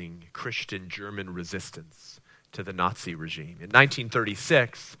organizing Christian German resistance to the Nazi regime. In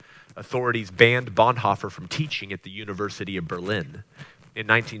 1936, authorities banned Bonhoeffer from teaching at the University of Berlin. In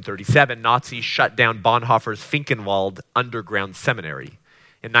 1937, Nazis shut down Bonhoeffer's Finkenwald underground seminary.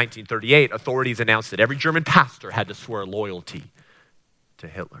 In 1938, authorities announced that every German pastor had to swear loyalty to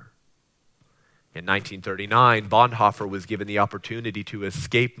Hitler. In 1939, Bonhoeffer was given the opportunity to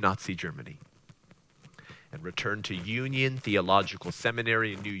escape Nazi Germany and return to Union Theological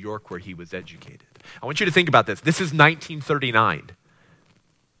Seminary in New York, where he was educated. I want you to think about this. This is 1939.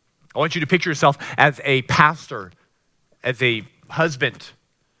 I want you to picture yourself as a pastor, as a husband,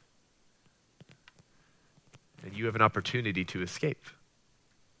 and you have an opportunity to escape.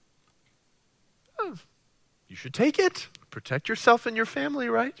 You should take it. Protect yourself and your family,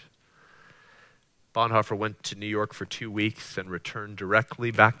 right? Bonhoeffer went to New York for 2 weeks and returned directly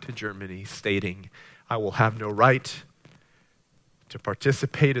back to Germany, stating, "I will have no right to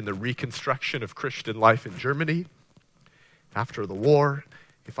participate in the reconstruction of Christian life in Germany after the war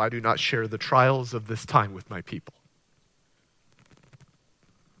if I do not share the trials of this time with my people."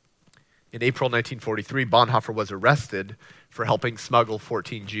 In April 1943, Bonhoeffer was arrested for helping smuggle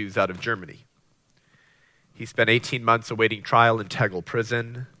 14 Jews out of Germany. He spent 18 months awaiting trial in Tegel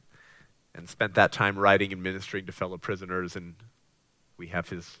prison and spent that time writing and ministering to fellow prisoners, and we have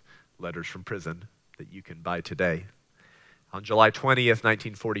his letters from prison that you can buy today. On July 20th,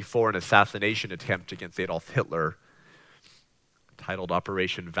 1944, an assassination attempt against Adolf Hitler, titled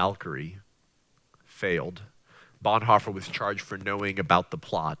Operation Valkyrie, failed. Bonhoeffer was charged for knowing about the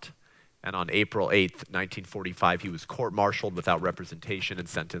plot, and on April 8th, 1945, he was court-martialed without representation and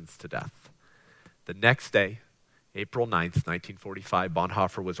sentenced to death. The next day, April 9th, 1945,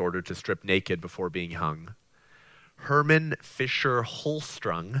 Bonhoeffer was ordered to strip naked before being hung. Hermann Fischer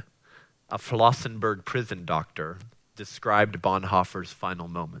Holstrung, a Flossenburg prison doctor, described Bonhoeffer's final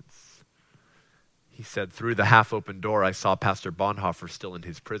moments. He said, "Through the half-open door, I saw Pastor Bonhoeffer still in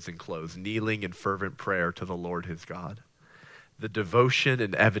his prison clothes, kneeling in fervent prayer to the Lord his God. The devotion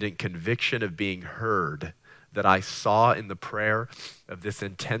and evident conviction of being heard that I saw in the prayer of this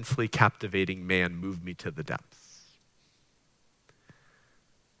intensely captivating man moved me to the depths."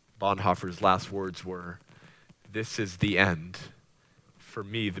 Bonhoeffer's last words were, "This is the end. For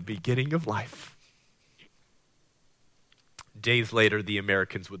me, the beginning of life." Days later, the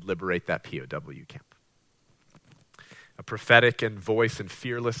Americans would liberate that POW camp. A prophetic and voice and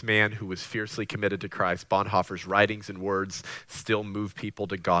fearless man who was fiercely committed to Christ, Bonhoeffer's writings and words still move people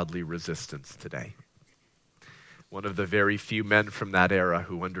to godly resistance today. One of the very few men from that era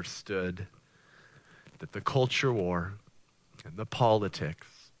who understood that the culture war and the politics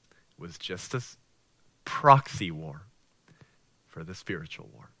was just a proxy war for the spiritual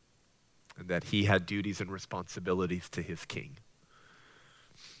war, and that he had duties and responsibilities to his king.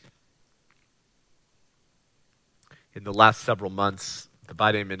 In the last several months, the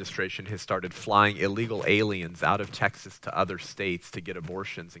Biden administration has started flying illegal aliens out of Texas to other states to get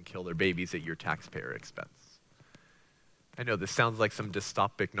abortions and kill their babies at your taxpayer expense. I know this sounds like some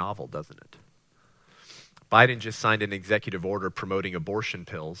dystopic novel, doesn't it? Biden just signed an executive order promoting abortion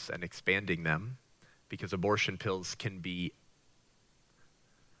pills and expanding them because abortion pills can be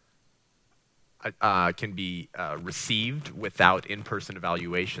received without in-person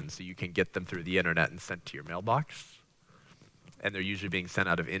evaluation, so you can get them through the internet and sent to your mailbox. And they're usually being sent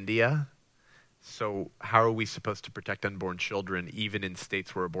out of India. So how are we supposed to protect unborn children even in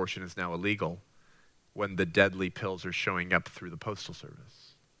states where abortion is now illegal when the deadly pills are showing up through the Postal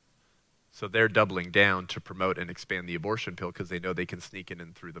Service? So they're doubling down to promote and expand the abortion pill because they know they can sneak it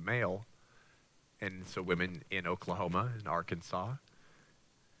in through the mail. And so women in Oklahoma and Arkansas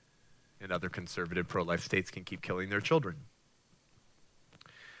and other conservative pro-life states can keep killing their children.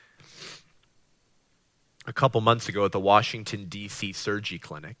 A couple months ago at the Washington, D.C. Surgery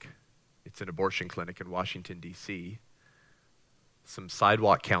Clinic, it's an abortion clinic in Washington, D.C., some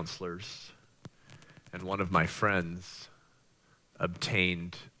sidewalk counselors and one of my friends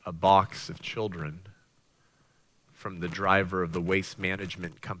obtained a box of children from the driver of the waste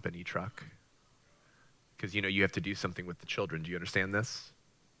management company truck. Because, you have to do something with the children. Do you understand this?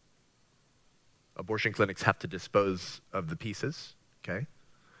 Abortion clinics have to dispose of the pieces, okay?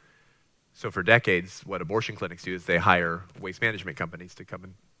 So for decades, what abortion clinics do is they hire waste management companies to come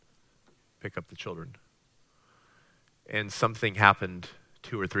and pick up the children. And something happened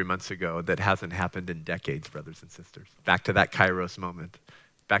 2 or 3 months ago that hasn't happened in decades, brothers and sisters. Back to that Kairos moment.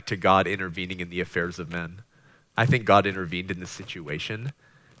 Back to God intervening in the affairs of men. I think God intervened in this situation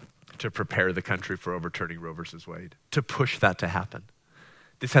to prepare the country for overturning Roe versus Wade, to push that to happen.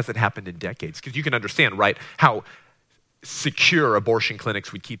 This hasn't happened in decades, because you can understand, right, how secure abortion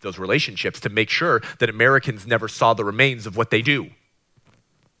clinics would keep those relationships to make sure that Americans never saw the remains of what they do,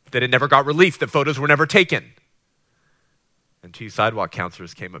 that it never got released, that photos were never taken. And 2 sidewalk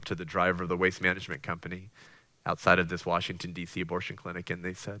counselors came up to the driver of the waste management company outside of this Washington, D.C. abortion clinic, and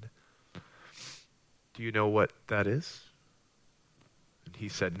they said, "Do you know what that is?" And he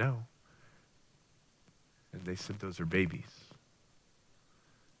said, "No." And they said, "Those are babies."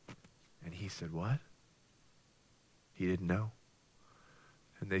 And he said, "What?" He didn't know.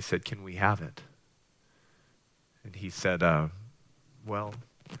 And they said, "Can we have it?" And he said, "Well,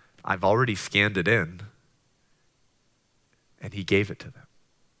 I've already scanned it in." And he gave it to them.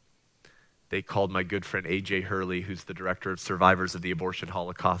 They called my good friend A.J. Hurley, who's the director of Survivors of the Abortion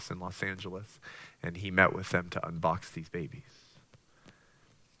Holocaust in Los Angeles, and he met with them to unbox these babies.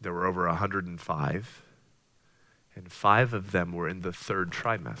 There were over 105, and 5 of them were in the 3rd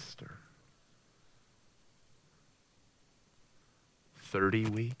trimester. 30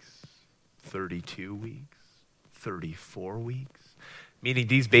 weeks, 32 weeks, 34 weeks, meaning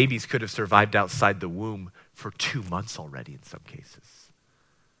these babies could have survived outside the womb for 2 months already in some cases.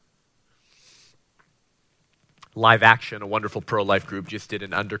 Live Action, a wonderful pro-life group, just did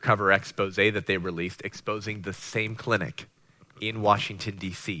an undercover expose that they released exposing the same clinic in Washington,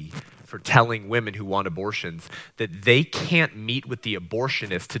 D.C. for telling women who want abortions that they can't meet with the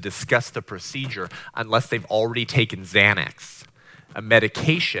abortionist to discuss the procedure unless they've already taken Xanax, a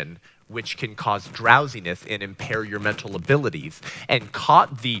medication which can cause drowsiness and impair your mental abilities, and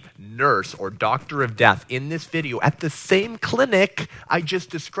caught the nurse or doctor of death in this video at the same clinic I just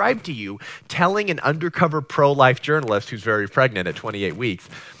described to you, telling an undercover pro-life journalist who's very pregnant at 28 weeks,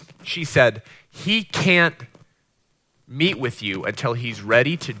 she said, "He can't meet with you until he's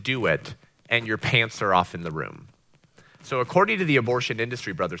ready to do it and your pants are off in the room." So according to the abortion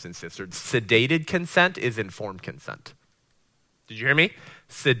industry, brothers and sisters, sedated consent is informed consent. Did you hear me?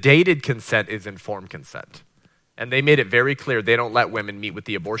 Sedated consent is informed consent. And they made it very clear they don't let women meet with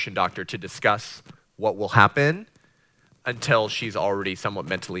the abortion doctor to discuss what will happen until she's already somewhat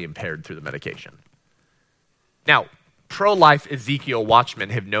mentally impaired through the medication. Now, pro-life Ezekiel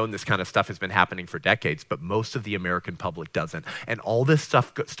watchmen have known this kind of stuff has been happening for decades, but most of the American public doesn't. And all this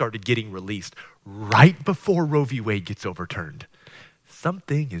stuff started getting released right before Roe v. Wade gets overturned.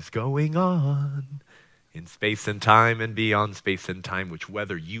 Something is going on in space and time and beyond space and time, which,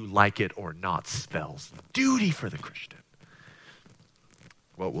 whether you like it or not, spells duty for the Christian.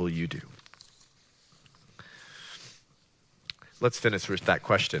 What will you do? Let's finish with that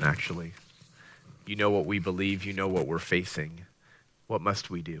question, actually. You know what we believe, you know what we're facing. What must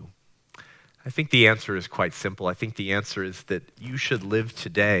we do? I think the answer is quite simple. I think the answer is that you should live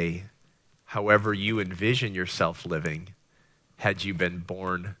today however you envision yourself living had you been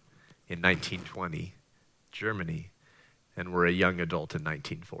born in 1920. Germany, and were a young adult in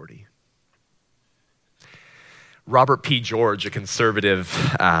 1940. Robert P. George, a conservative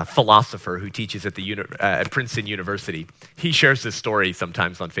philosopher who teaches at Princeton University, he shares this story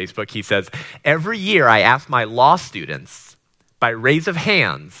sometimes on Facebook. He says, "Every year I ask my law students, by raise of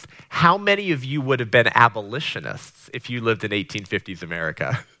hands, how many of you would have been abolitionists if you lived in 1850s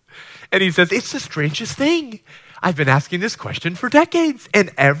America?" And he says, "It's the strangest thing. I've been asking this question for decades,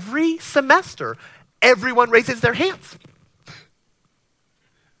 and every semester, everyone raises their hands."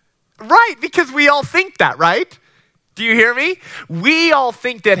 Right, because we all think that, right? Do you hear me? We all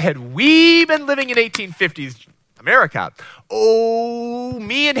think that had we been living in 1850s America, oh,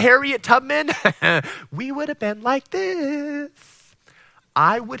 me and Harriet Tubman, we would have been like this.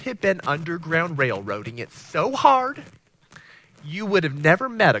 I would have been underground railroading it so hard, you would have never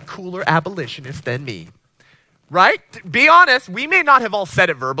met a cooler abolitionist than me. Right? Be honest, we may not have all said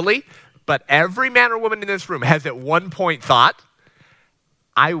it verbally, but every man or woman in this room has at one point thought,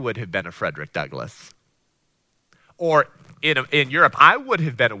 I would have been a Frederick Douglass. Or in Europe, I would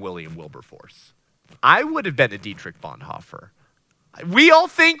have been a William Wilberforce. I would have been a Dietrich Bonhoeffer. We all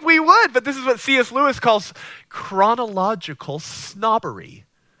think we would, but this is what C.S. Lewis calls chronological snobbery.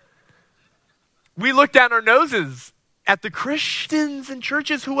 We look down our noses at the Christians and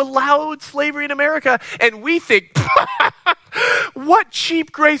churches who allowed slavery in America, and we think, what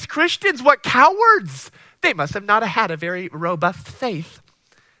cheap grace Christians, what cowards. They must have not had a very robust faith.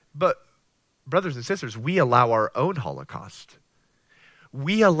 But brothers and sisters, we allow our own Holocaust.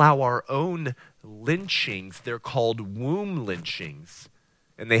 We allow our own lynchings. They're called womb lynchings.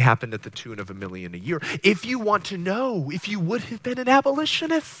 And they happen at the tune of 1 million a year. If you want to know if you would have been an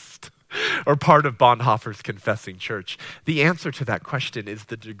abolitionist, or part of Bonhoeffer's Confessing Church? The answer to that question is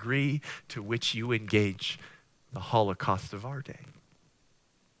the degree to which you engage the Holocaust of our day.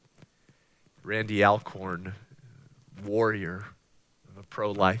 Randy Alcorn, warrior, a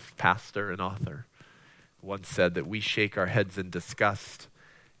pro-life pastor and author, once said that we shake our heads in disgust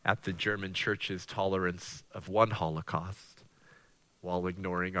at the German church's tolerance of one Holocaust while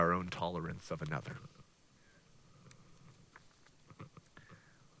ignoring our own tolerance of another.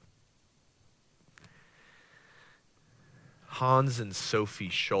 Hans and Sophie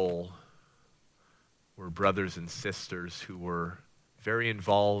Scholl were brothers and sisters who were very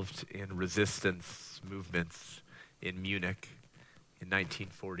involved in resistance movements in Munich in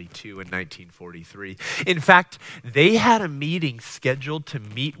 1942 and 1943. In fact, they had a meeting scheduled to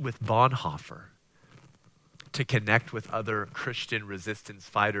meet with Bonhoeffer to connect with other Christian resistance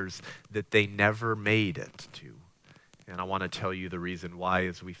fighters that they never made it to. And I want to tell you the reason why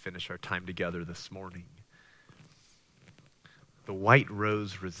as we finish our time together this morning. The White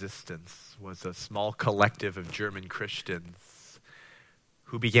Rose Resistance was a small collective of German Christians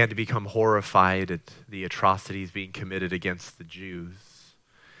who began to become horrified at the atrocities being committed against the Jews.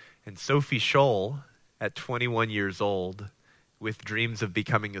 And Sophie Scholl, at 21 years old, with dreams of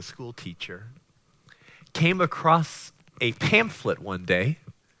becoming a school teacher, came across a pamphlet one day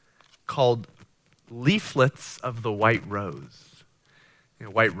called Leaflets of the White Rose.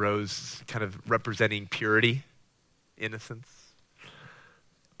 White rose kind of representing purity, innocence.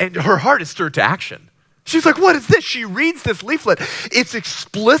 And her heart is stirred to action. She's like, what is this? She reads this leaflet. It's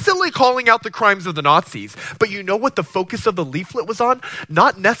explicitly calling out the crimes of the Nazis. But you know what the focus of the leaflet was on?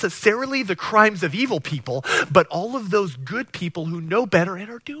 Not necessarily the crimes of evil people, but all of those good people who know better and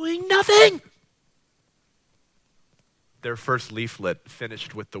are doing nothing. Their first leaflet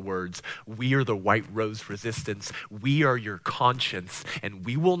finished with the words, "We are the White Rose Resistance. We are your conscience, and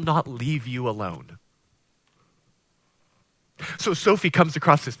we will not leave you alone." So Sophie comes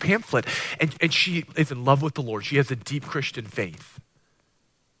across this pamphlet, and she is in love with the Lord. She has a deep Christian faith.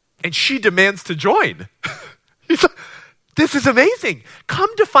 And she demands to join. This is amazing.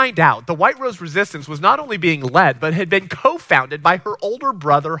 Come to find out, the White Rose Resistance was not only being led, but had been co-founded by her older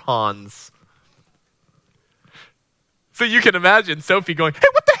brother, Hans. So you can imagine Sophie going, hey,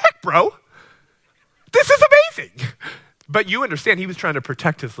 what the heck, bro? This is amazing. But you understand, he was trying to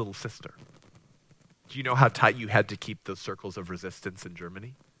protect his little sister. Do you know how tight you had to keep those circles of resistance in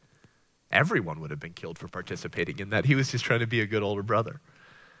Germany? Everyone would have been killed for participating in that. He was just trying to be a good older brother.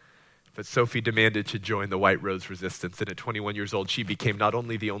 But Sophie demanded to join the White Rose Resistance, and at 21 years old, she became not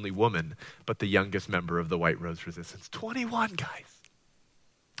only the only woman, but the youngest member of the White Rose Resistance. 21, guys.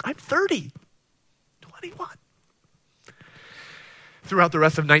 I'm 30. 21. Throughout the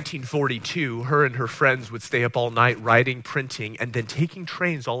rest of 1942, her and her friends would stay up all night writing, printing, and then taking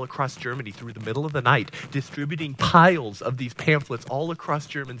trains all across Germany through the middle of the night, distributing piles of these pamphlets all across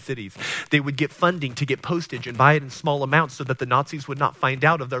German cities. They would get funding to get postage and buy it in small amounts so that the Nazis would not find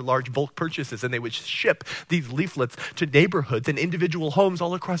out of their large bulk purchases, and they would ship these leaflets to neighborhoods and individual homes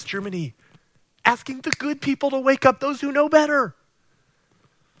all across Germany, asking the good people to wake up those who know better.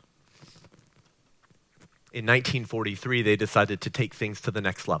 In 1943, they decided to take things to the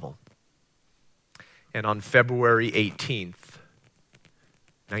next level. And on February 18th,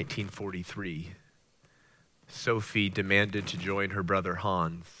 1943, Sophie demanded to join her brother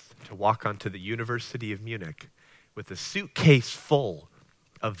Hans to walk onto the University of Munich with a suitcase full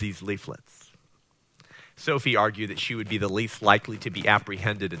of these leaflets. Sophie argued that she would be the least likely to be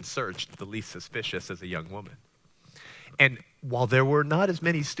apprehended and searched, the least suspicious as a young woman. And while there were not as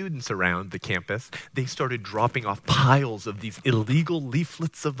many students around the campus, they started dropping off piles of these illegal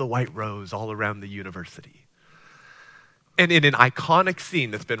leaflets of the White Rose all around the university. And in an iconic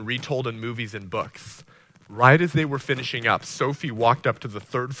scene that's been retold in movies and books, right as they were finishing up, Sophie walked up to the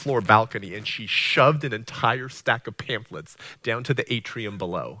third floor balcony and she shoved an entire stack of pamphlets down to the atrium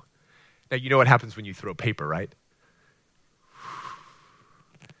below. Now, you know what happens when you throw paper, right?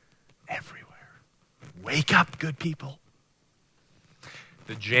 Everywhere. Wake up, good people.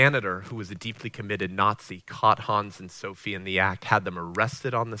 The janitor, who was a deeply committed Nazi, caught Hans and Sophie in the act, had them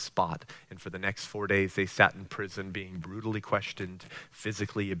arrested on the spot, and for the next 4 days they sat in prison being brutally questioned,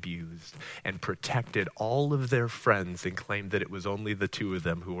 physically abused, and protected all of their friends and claimed that it was only the two of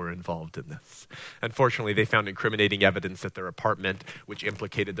them who were involved in this. Unfortunately, they found incriminating evidence at their apartment, which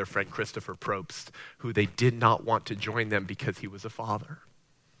implicated their friend Christopher Probst, who they did not want to join them because he was a father.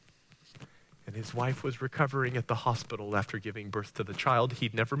 And his wife was recovering at the hospital after giving birth to the child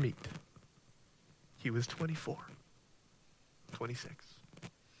he'd never meet. He was 24, 26.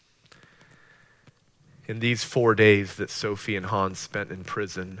 In these 4 days that Sophie and Hans spent in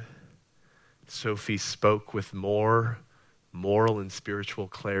prison, Sophie spoke with more moral and spiritual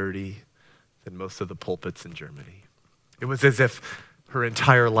clarity than most of the pulpits in Germany. It was as if her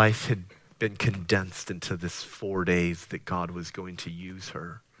entire life had been condensed into this 4 days that God was going to use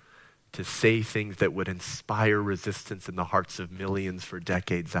her to say things that would inspire resistance in the hearts of millions for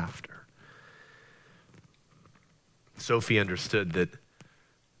decades after. Sophie understood that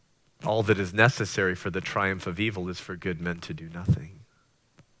all that is necessary for the triumph of evil is for good men to do nothing.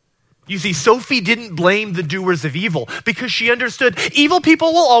 You see, Sophie didn't blame the doers of evil because she understood evil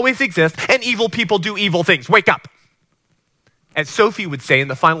people will always exist and evil people do evil things. Wake up. As Sophie would say in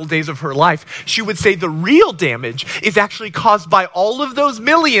the final days of her life, she would say the real damage is actually caused by all of those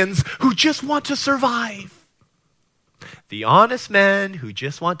millions who just want to survive. The honest men who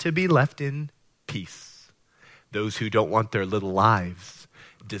just want to be left in peace. Those who don't want their little lives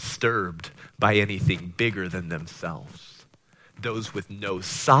disturbed by anything bigger than themselves. Those with no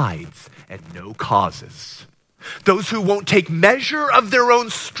sides and no causes. Those who won't take measure of their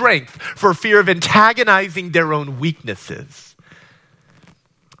own strength for fear of antagonizing their own weaknesses.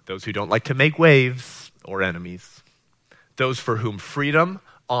 Those who don't like to make waves or enemies. Those for whom freedom,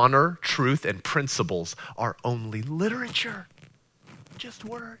 honor, truth, and principles are only literature, just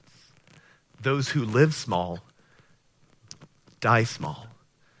words. Those who live small, die small.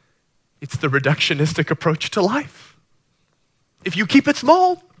 It's the reductionistic approach to life. If you keep it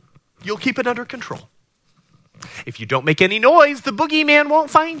small, you'll keep it under control. If you don't make any noise, the boogeyman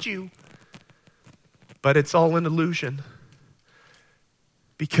won't find you. But it's all an illusion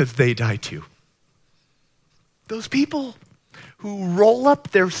because they die too. Those people who roll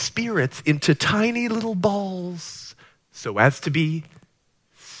up their spirits into tiny little balls so as to be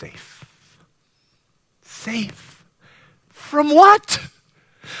safe. Safe. From what?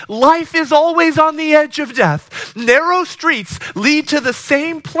 Life is always on the edge of death. Narrow streets lead to the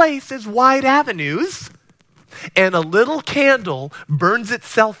same place as wide avenues. And a little candle burns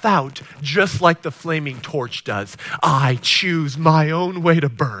itself out just like the flaming torch does. I choose my own way to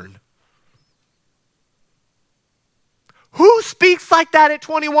burn. Who speaks like that at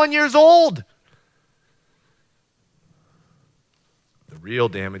 21 years old? The real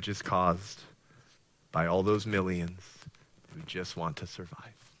damage is caused by all those millions who just want to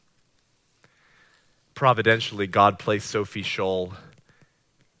survive. Providentially, God placed Sophie Scholl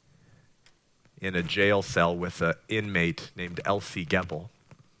in a jail cell with an inmate named Elsie Gebel.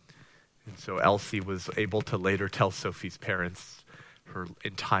 And so Elsie was able to later tell Sophie's parents her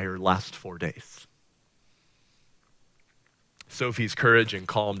entire last 4 days. Sophie's courage and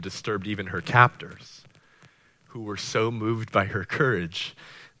calm disturbed even her captors, who were so moved by her courage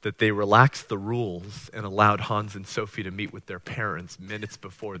that they relaxed the rules and allowed Hans and Sophie to meet with their parents minutes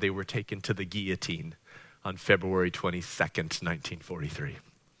before they were taken to the guillotine on February 22nd, 1943.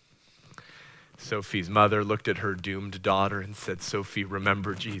 Sophie's mother looked at her doomed daughter and said, "Sophie,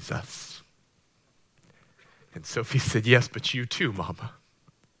 remember Jesus." And Sophie said, "Yes, but you too, Mama."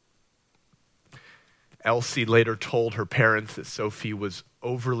 Elsie later told her parents that Sophie was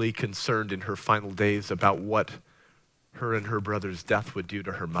overly concerned in her final days about what her and her brother's death would do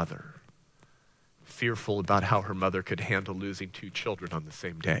to her mother, fearful about how her mother could handle losing 2 children on the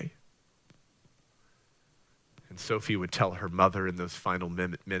same day. And Sophie would tell her mother in those final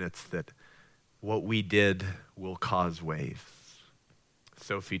minutes that what we did will cause waves.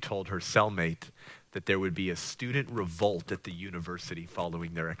 Sophie told her cellmate that there would be a student revolt at the university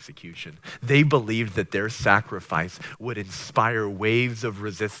following their execution. They believed that their sacrifice would inspire waves of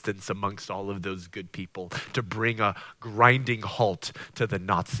resistance amongst all of those good people to bring a grinding halt to the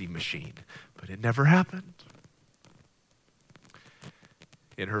Nazi machine. But it never happened.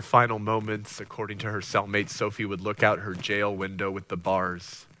 In her final moments, according to her cellmate, Sophie would look out her jail window with the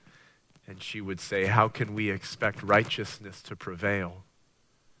bars, and she would say, "How can we expect righteousness to prevail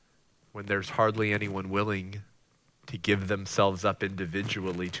when there's hardly anyone willing to give themselves up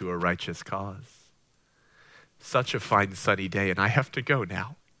individually to a righteous cause?" Such a fine sunny day, and I have to go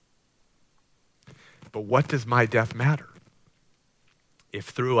now. But what does my death matter if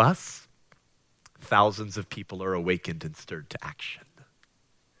through us, thousands of people are awakened and stirred to action?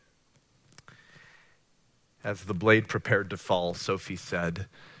 As the blade prepared to fall, Sophie said,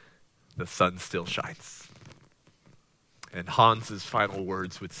 "The sun still shines." And Hans's final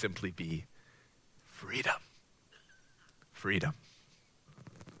words would simply be, "Freedom. Freedom."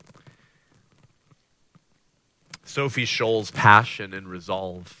 Sophie Scholl's passion and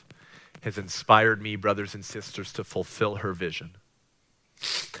resolve has inspired me, brothers and sisters, to fulfill her vision,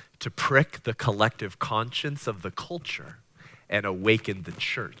 to prick the collective conscience of the culture and awaken the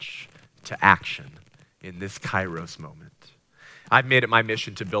church to action in this Kairos moment. I've made it my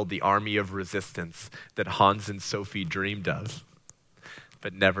mission to build the army of resistance that Hans and Sophie dreamed of,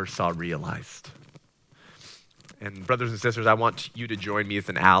 but never saw realized. And brothers and sisters, I want you to join me as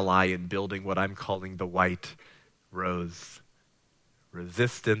an ally in building what I'm calling the White Rose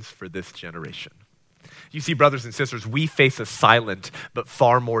resistance for this generation. You see, brothers and sisters, we face a silent but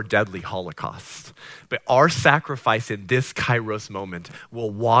far more deadly Holocaust. But our sacrifice in this Kairos moment will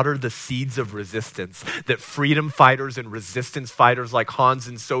water the seeds of resistance that freedom fighters and resistance fighters like Hans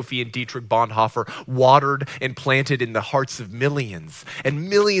and Sophie and Dietrich Bonhoeffer watered and planted in the hearts of millions. And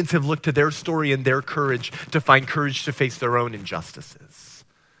millions have looked to their story and their courage to find courage to face their own injustices.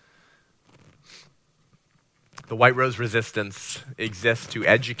 The White Rose resistance exists to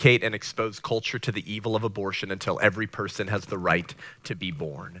educate and expose culture to the evil of abortion until every person has the right to be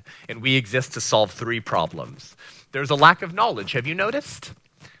born. And we exist to solve three problems. There's a lack of knowledge. Have you noticed?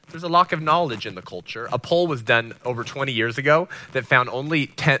 There's a lack of knowledge in the culture. A poll was done over 20 years ago that found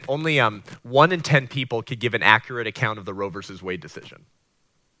only 1 in 10 people could give an accurate account of the Roe versus Wade decision.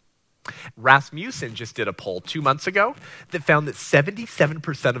 Rasmussen just did a poll 2 months ago that found that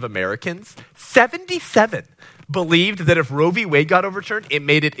 77% of Americans, 77, believed that if Roe v. Wade got overturned, it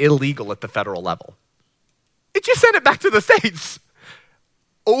made it illegal at the federal level. It just sent it back to the states.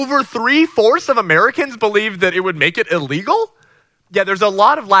 Over 3/4 of Americans believed that it would make it illegal? Yeah, there's a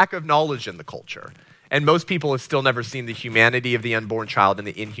lot of lack of knowledge in the culture. And most people have still never seen the humanity of the unborn child and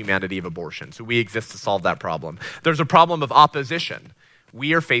the inhumanity of abortion. So we exist to solve that problem. There's a problem of opposition.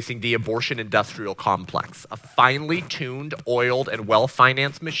 We are facing the abortion industrial complex, a finely tuned, oiled, and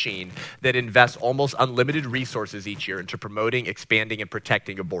well-financed machine that invests almost unlimited resources each year into promoting, expanding, and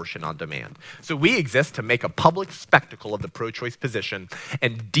protecting abortion on demand. So we exist to make a public spectacle of the pro-choice position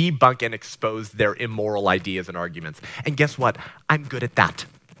and debunk and expose their immoral ideas and arguments. And guess what? I'm good at that.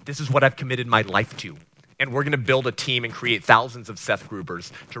 This is what I've committed my life to. And we're going to build a team and create thousands of Seth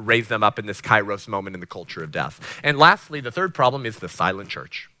Grubers to raise them up in this Kairos moment in the culture of death. And lastly, the third problem is the silent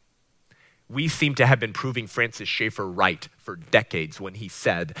church. We seem to have been proving Francis Schaeffer right for decades when he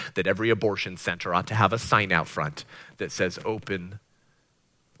said that every abortion center ought to have a sign out front that says open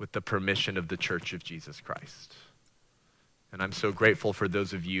with the permission of the Church of Jesus Christ. And I'm so grateful for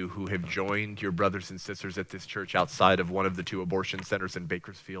those of you who have joined your brothers and sisters at this church outside of one of the 2 abortion centers in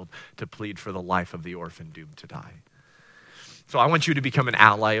Bakersfield to plead for the life of the orphan doomed to die. So I want you to become an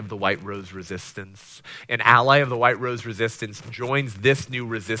ally of the White Rose Resistance. An ally of the White Rose Resistance joins this new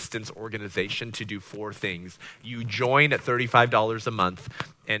resistance organization to do 4 things. You join at $35 a month,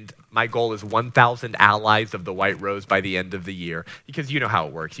 and my goal is 1,000 allies of the White Rose by the end of the year, because you know how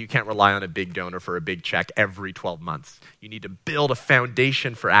it works. You can't rely on a big donor for a big check every 12 months. You need to build a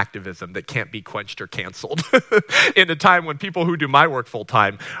foundation for activism that can't be quenched or canceled in a time when people who do my work full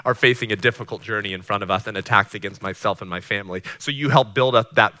time are facing a difficult journey in front of us and attacks against myself and my family. So you help build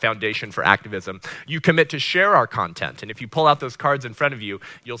up that foundation for activism. You commit to share our content. And if you pull out those cards in front of you,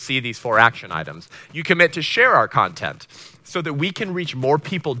 you'll see these 4 action items. You commit to share our content so that we can reach more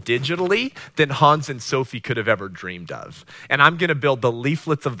people digitally than Hans and Sophie could have ever dreamed of. And I'm going to build the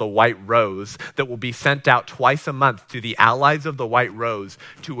leaflets of the White Rose that will be sent out twice a month to the allies of the White Rose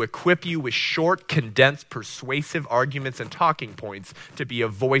to equip you with short, condensed, persuasive arguments and talking points to be a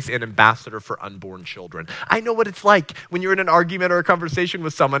voice and ambassador for unborn children. I know what it's like when you're in an argument or a conversation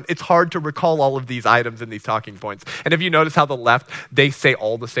with someone. It's hard to recall all of these items and these talking points. And have you noticed how the left, they say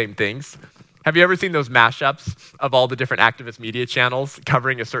all the same things? Have you ever seen those mashups of all the different activist media channels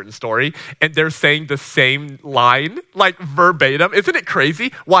covering a certain story, and they're saying the same line, like verbatim? Isn't it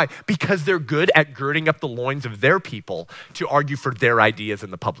crazy? Why? Because they're good at girding up the loins of their people to argue for their ideas in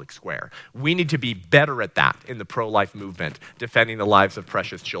the public square. We need to be better at that in the pro-life movement, defending the lives of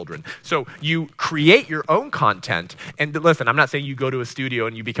precious children. So you create your own content, and listen, I'm not saying you go to a studio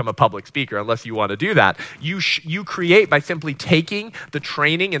and you become a public speaker unless you want to do that. You create by simply taking the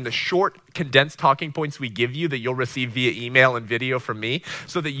training and the short, condensed talking points we give you that you'll receive via email and video from me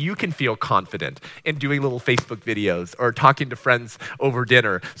so that you can feel confident in doing little Facebook videos or talking to friends over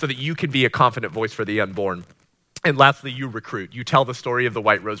dinner so that you can be a confident voice for the unborn. And lastly, you recruit. You tell the story of the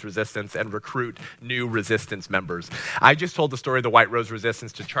White Rose Resistance and recruit new resistance members. I just told the story of the White Rose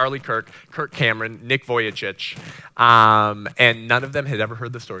Resistance to Charlie Kirk, Kirk Cameron, Nick Vujicic, and none of them had ever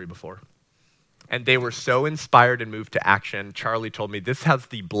heard the story before. And they were so inspired and moved to action. Charlie told me this has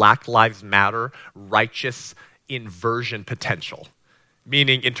the Black Lives Matter righteous inversion potential,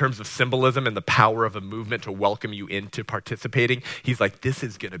 meaning in terms of symbolism and the power of a movement to welcome you into participating. He's like, this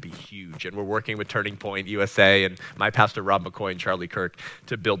is going to be huge. And we're working with Turning Point USA and my pastor, Rob McCoy, and Charlie Kirk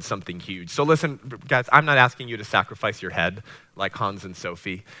to build something huge. So listen, guys, I'm not asking you to sacrifice your head like Hans and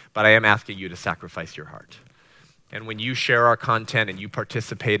Sophie, but I am asking you to sacrifice your heart. And when you share our content and you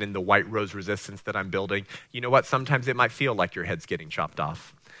participate in the White Rose Resistance that I'm building, you know what? Sometimes it might feel like your head's getting chopped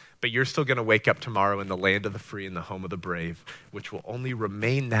off. But you're still going to wake up tomorrow in the land of the free and the home of the brave, which will only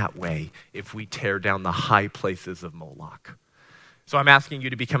remain that way if we tear down the high places of Moloch. So I'm asking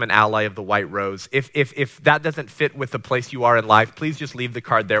you to become an ally of the White Rose. If that doesn't fit with the place you are in life, please just leave the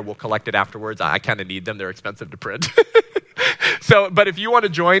card there. We'll collect it afterwards. I kind of need them. They're expensive to print. But if you want to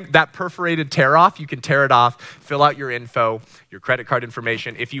join that perforated tear off, you can tear it off, fill out your info, your credit card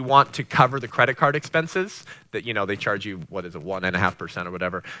information. If you want to cover the credit card expenses, that they charge you, 1.5% or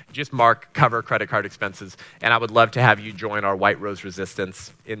whatever, just mark cover credit card expenses. And I would love to have you join our White Rose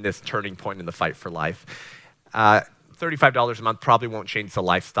Resistance in this turning point in the fight for life. $35 a month probably won't change the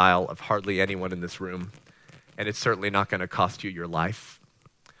lifestyle of hardly anyone in this room. And it's certainly not going to cost you your life.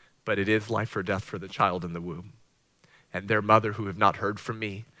 But it is life or death for the child in the womb. And their mother who have not heard from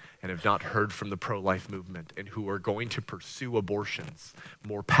me and have not heard from the pro-life movement and who are going to pursue abortions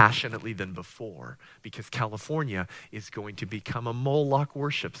more passionately than before because California is going to become a Moloch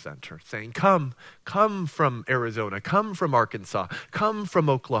worship center saying, come from Arizona, come from Arkansas, come from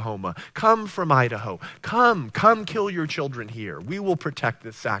Oklahoma, come from Idaho, come kill your children here. We will protect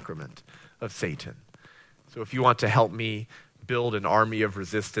this sacrament of Satan. So if you want to help me build an army of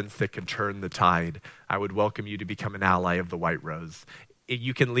resistance that can turn the tide, I would welcome you to become an ally of the White Rose.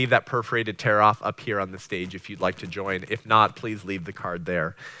 You can leave that perforated tear off up here on the stage if you'd like to join. If not, please leave the card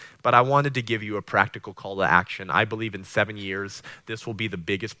there. But I wanted to give you a practical call to action. I believe in 7 years, this will be the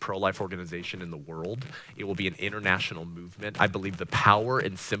biggest pro-life organization in the world. It will be an international movement. I believe the power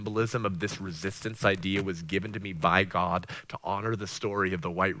and symbolism of this resistance idea was given to me by God to honor the story of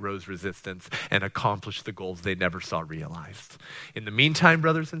the White Rose Resistance and accomplish the goals they never saw realized. In the meantime,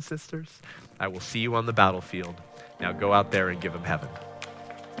 brothers and sisters, I will see you on the battlefield. Now go out there and give them heaven.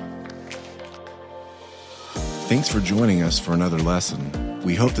 Thanks for joining us for another lesson.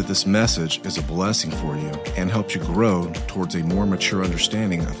 We hope that this message is a blessing for you and helps you grow towards a more mature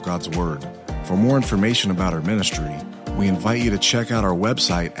understanding of God's Word. For more information about our ministry, we invite you to check out our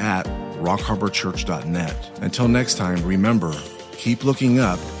website at rockharborchurch.net. Until next time, remember, keep looking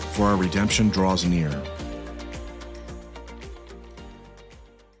up, for our redemption draws near.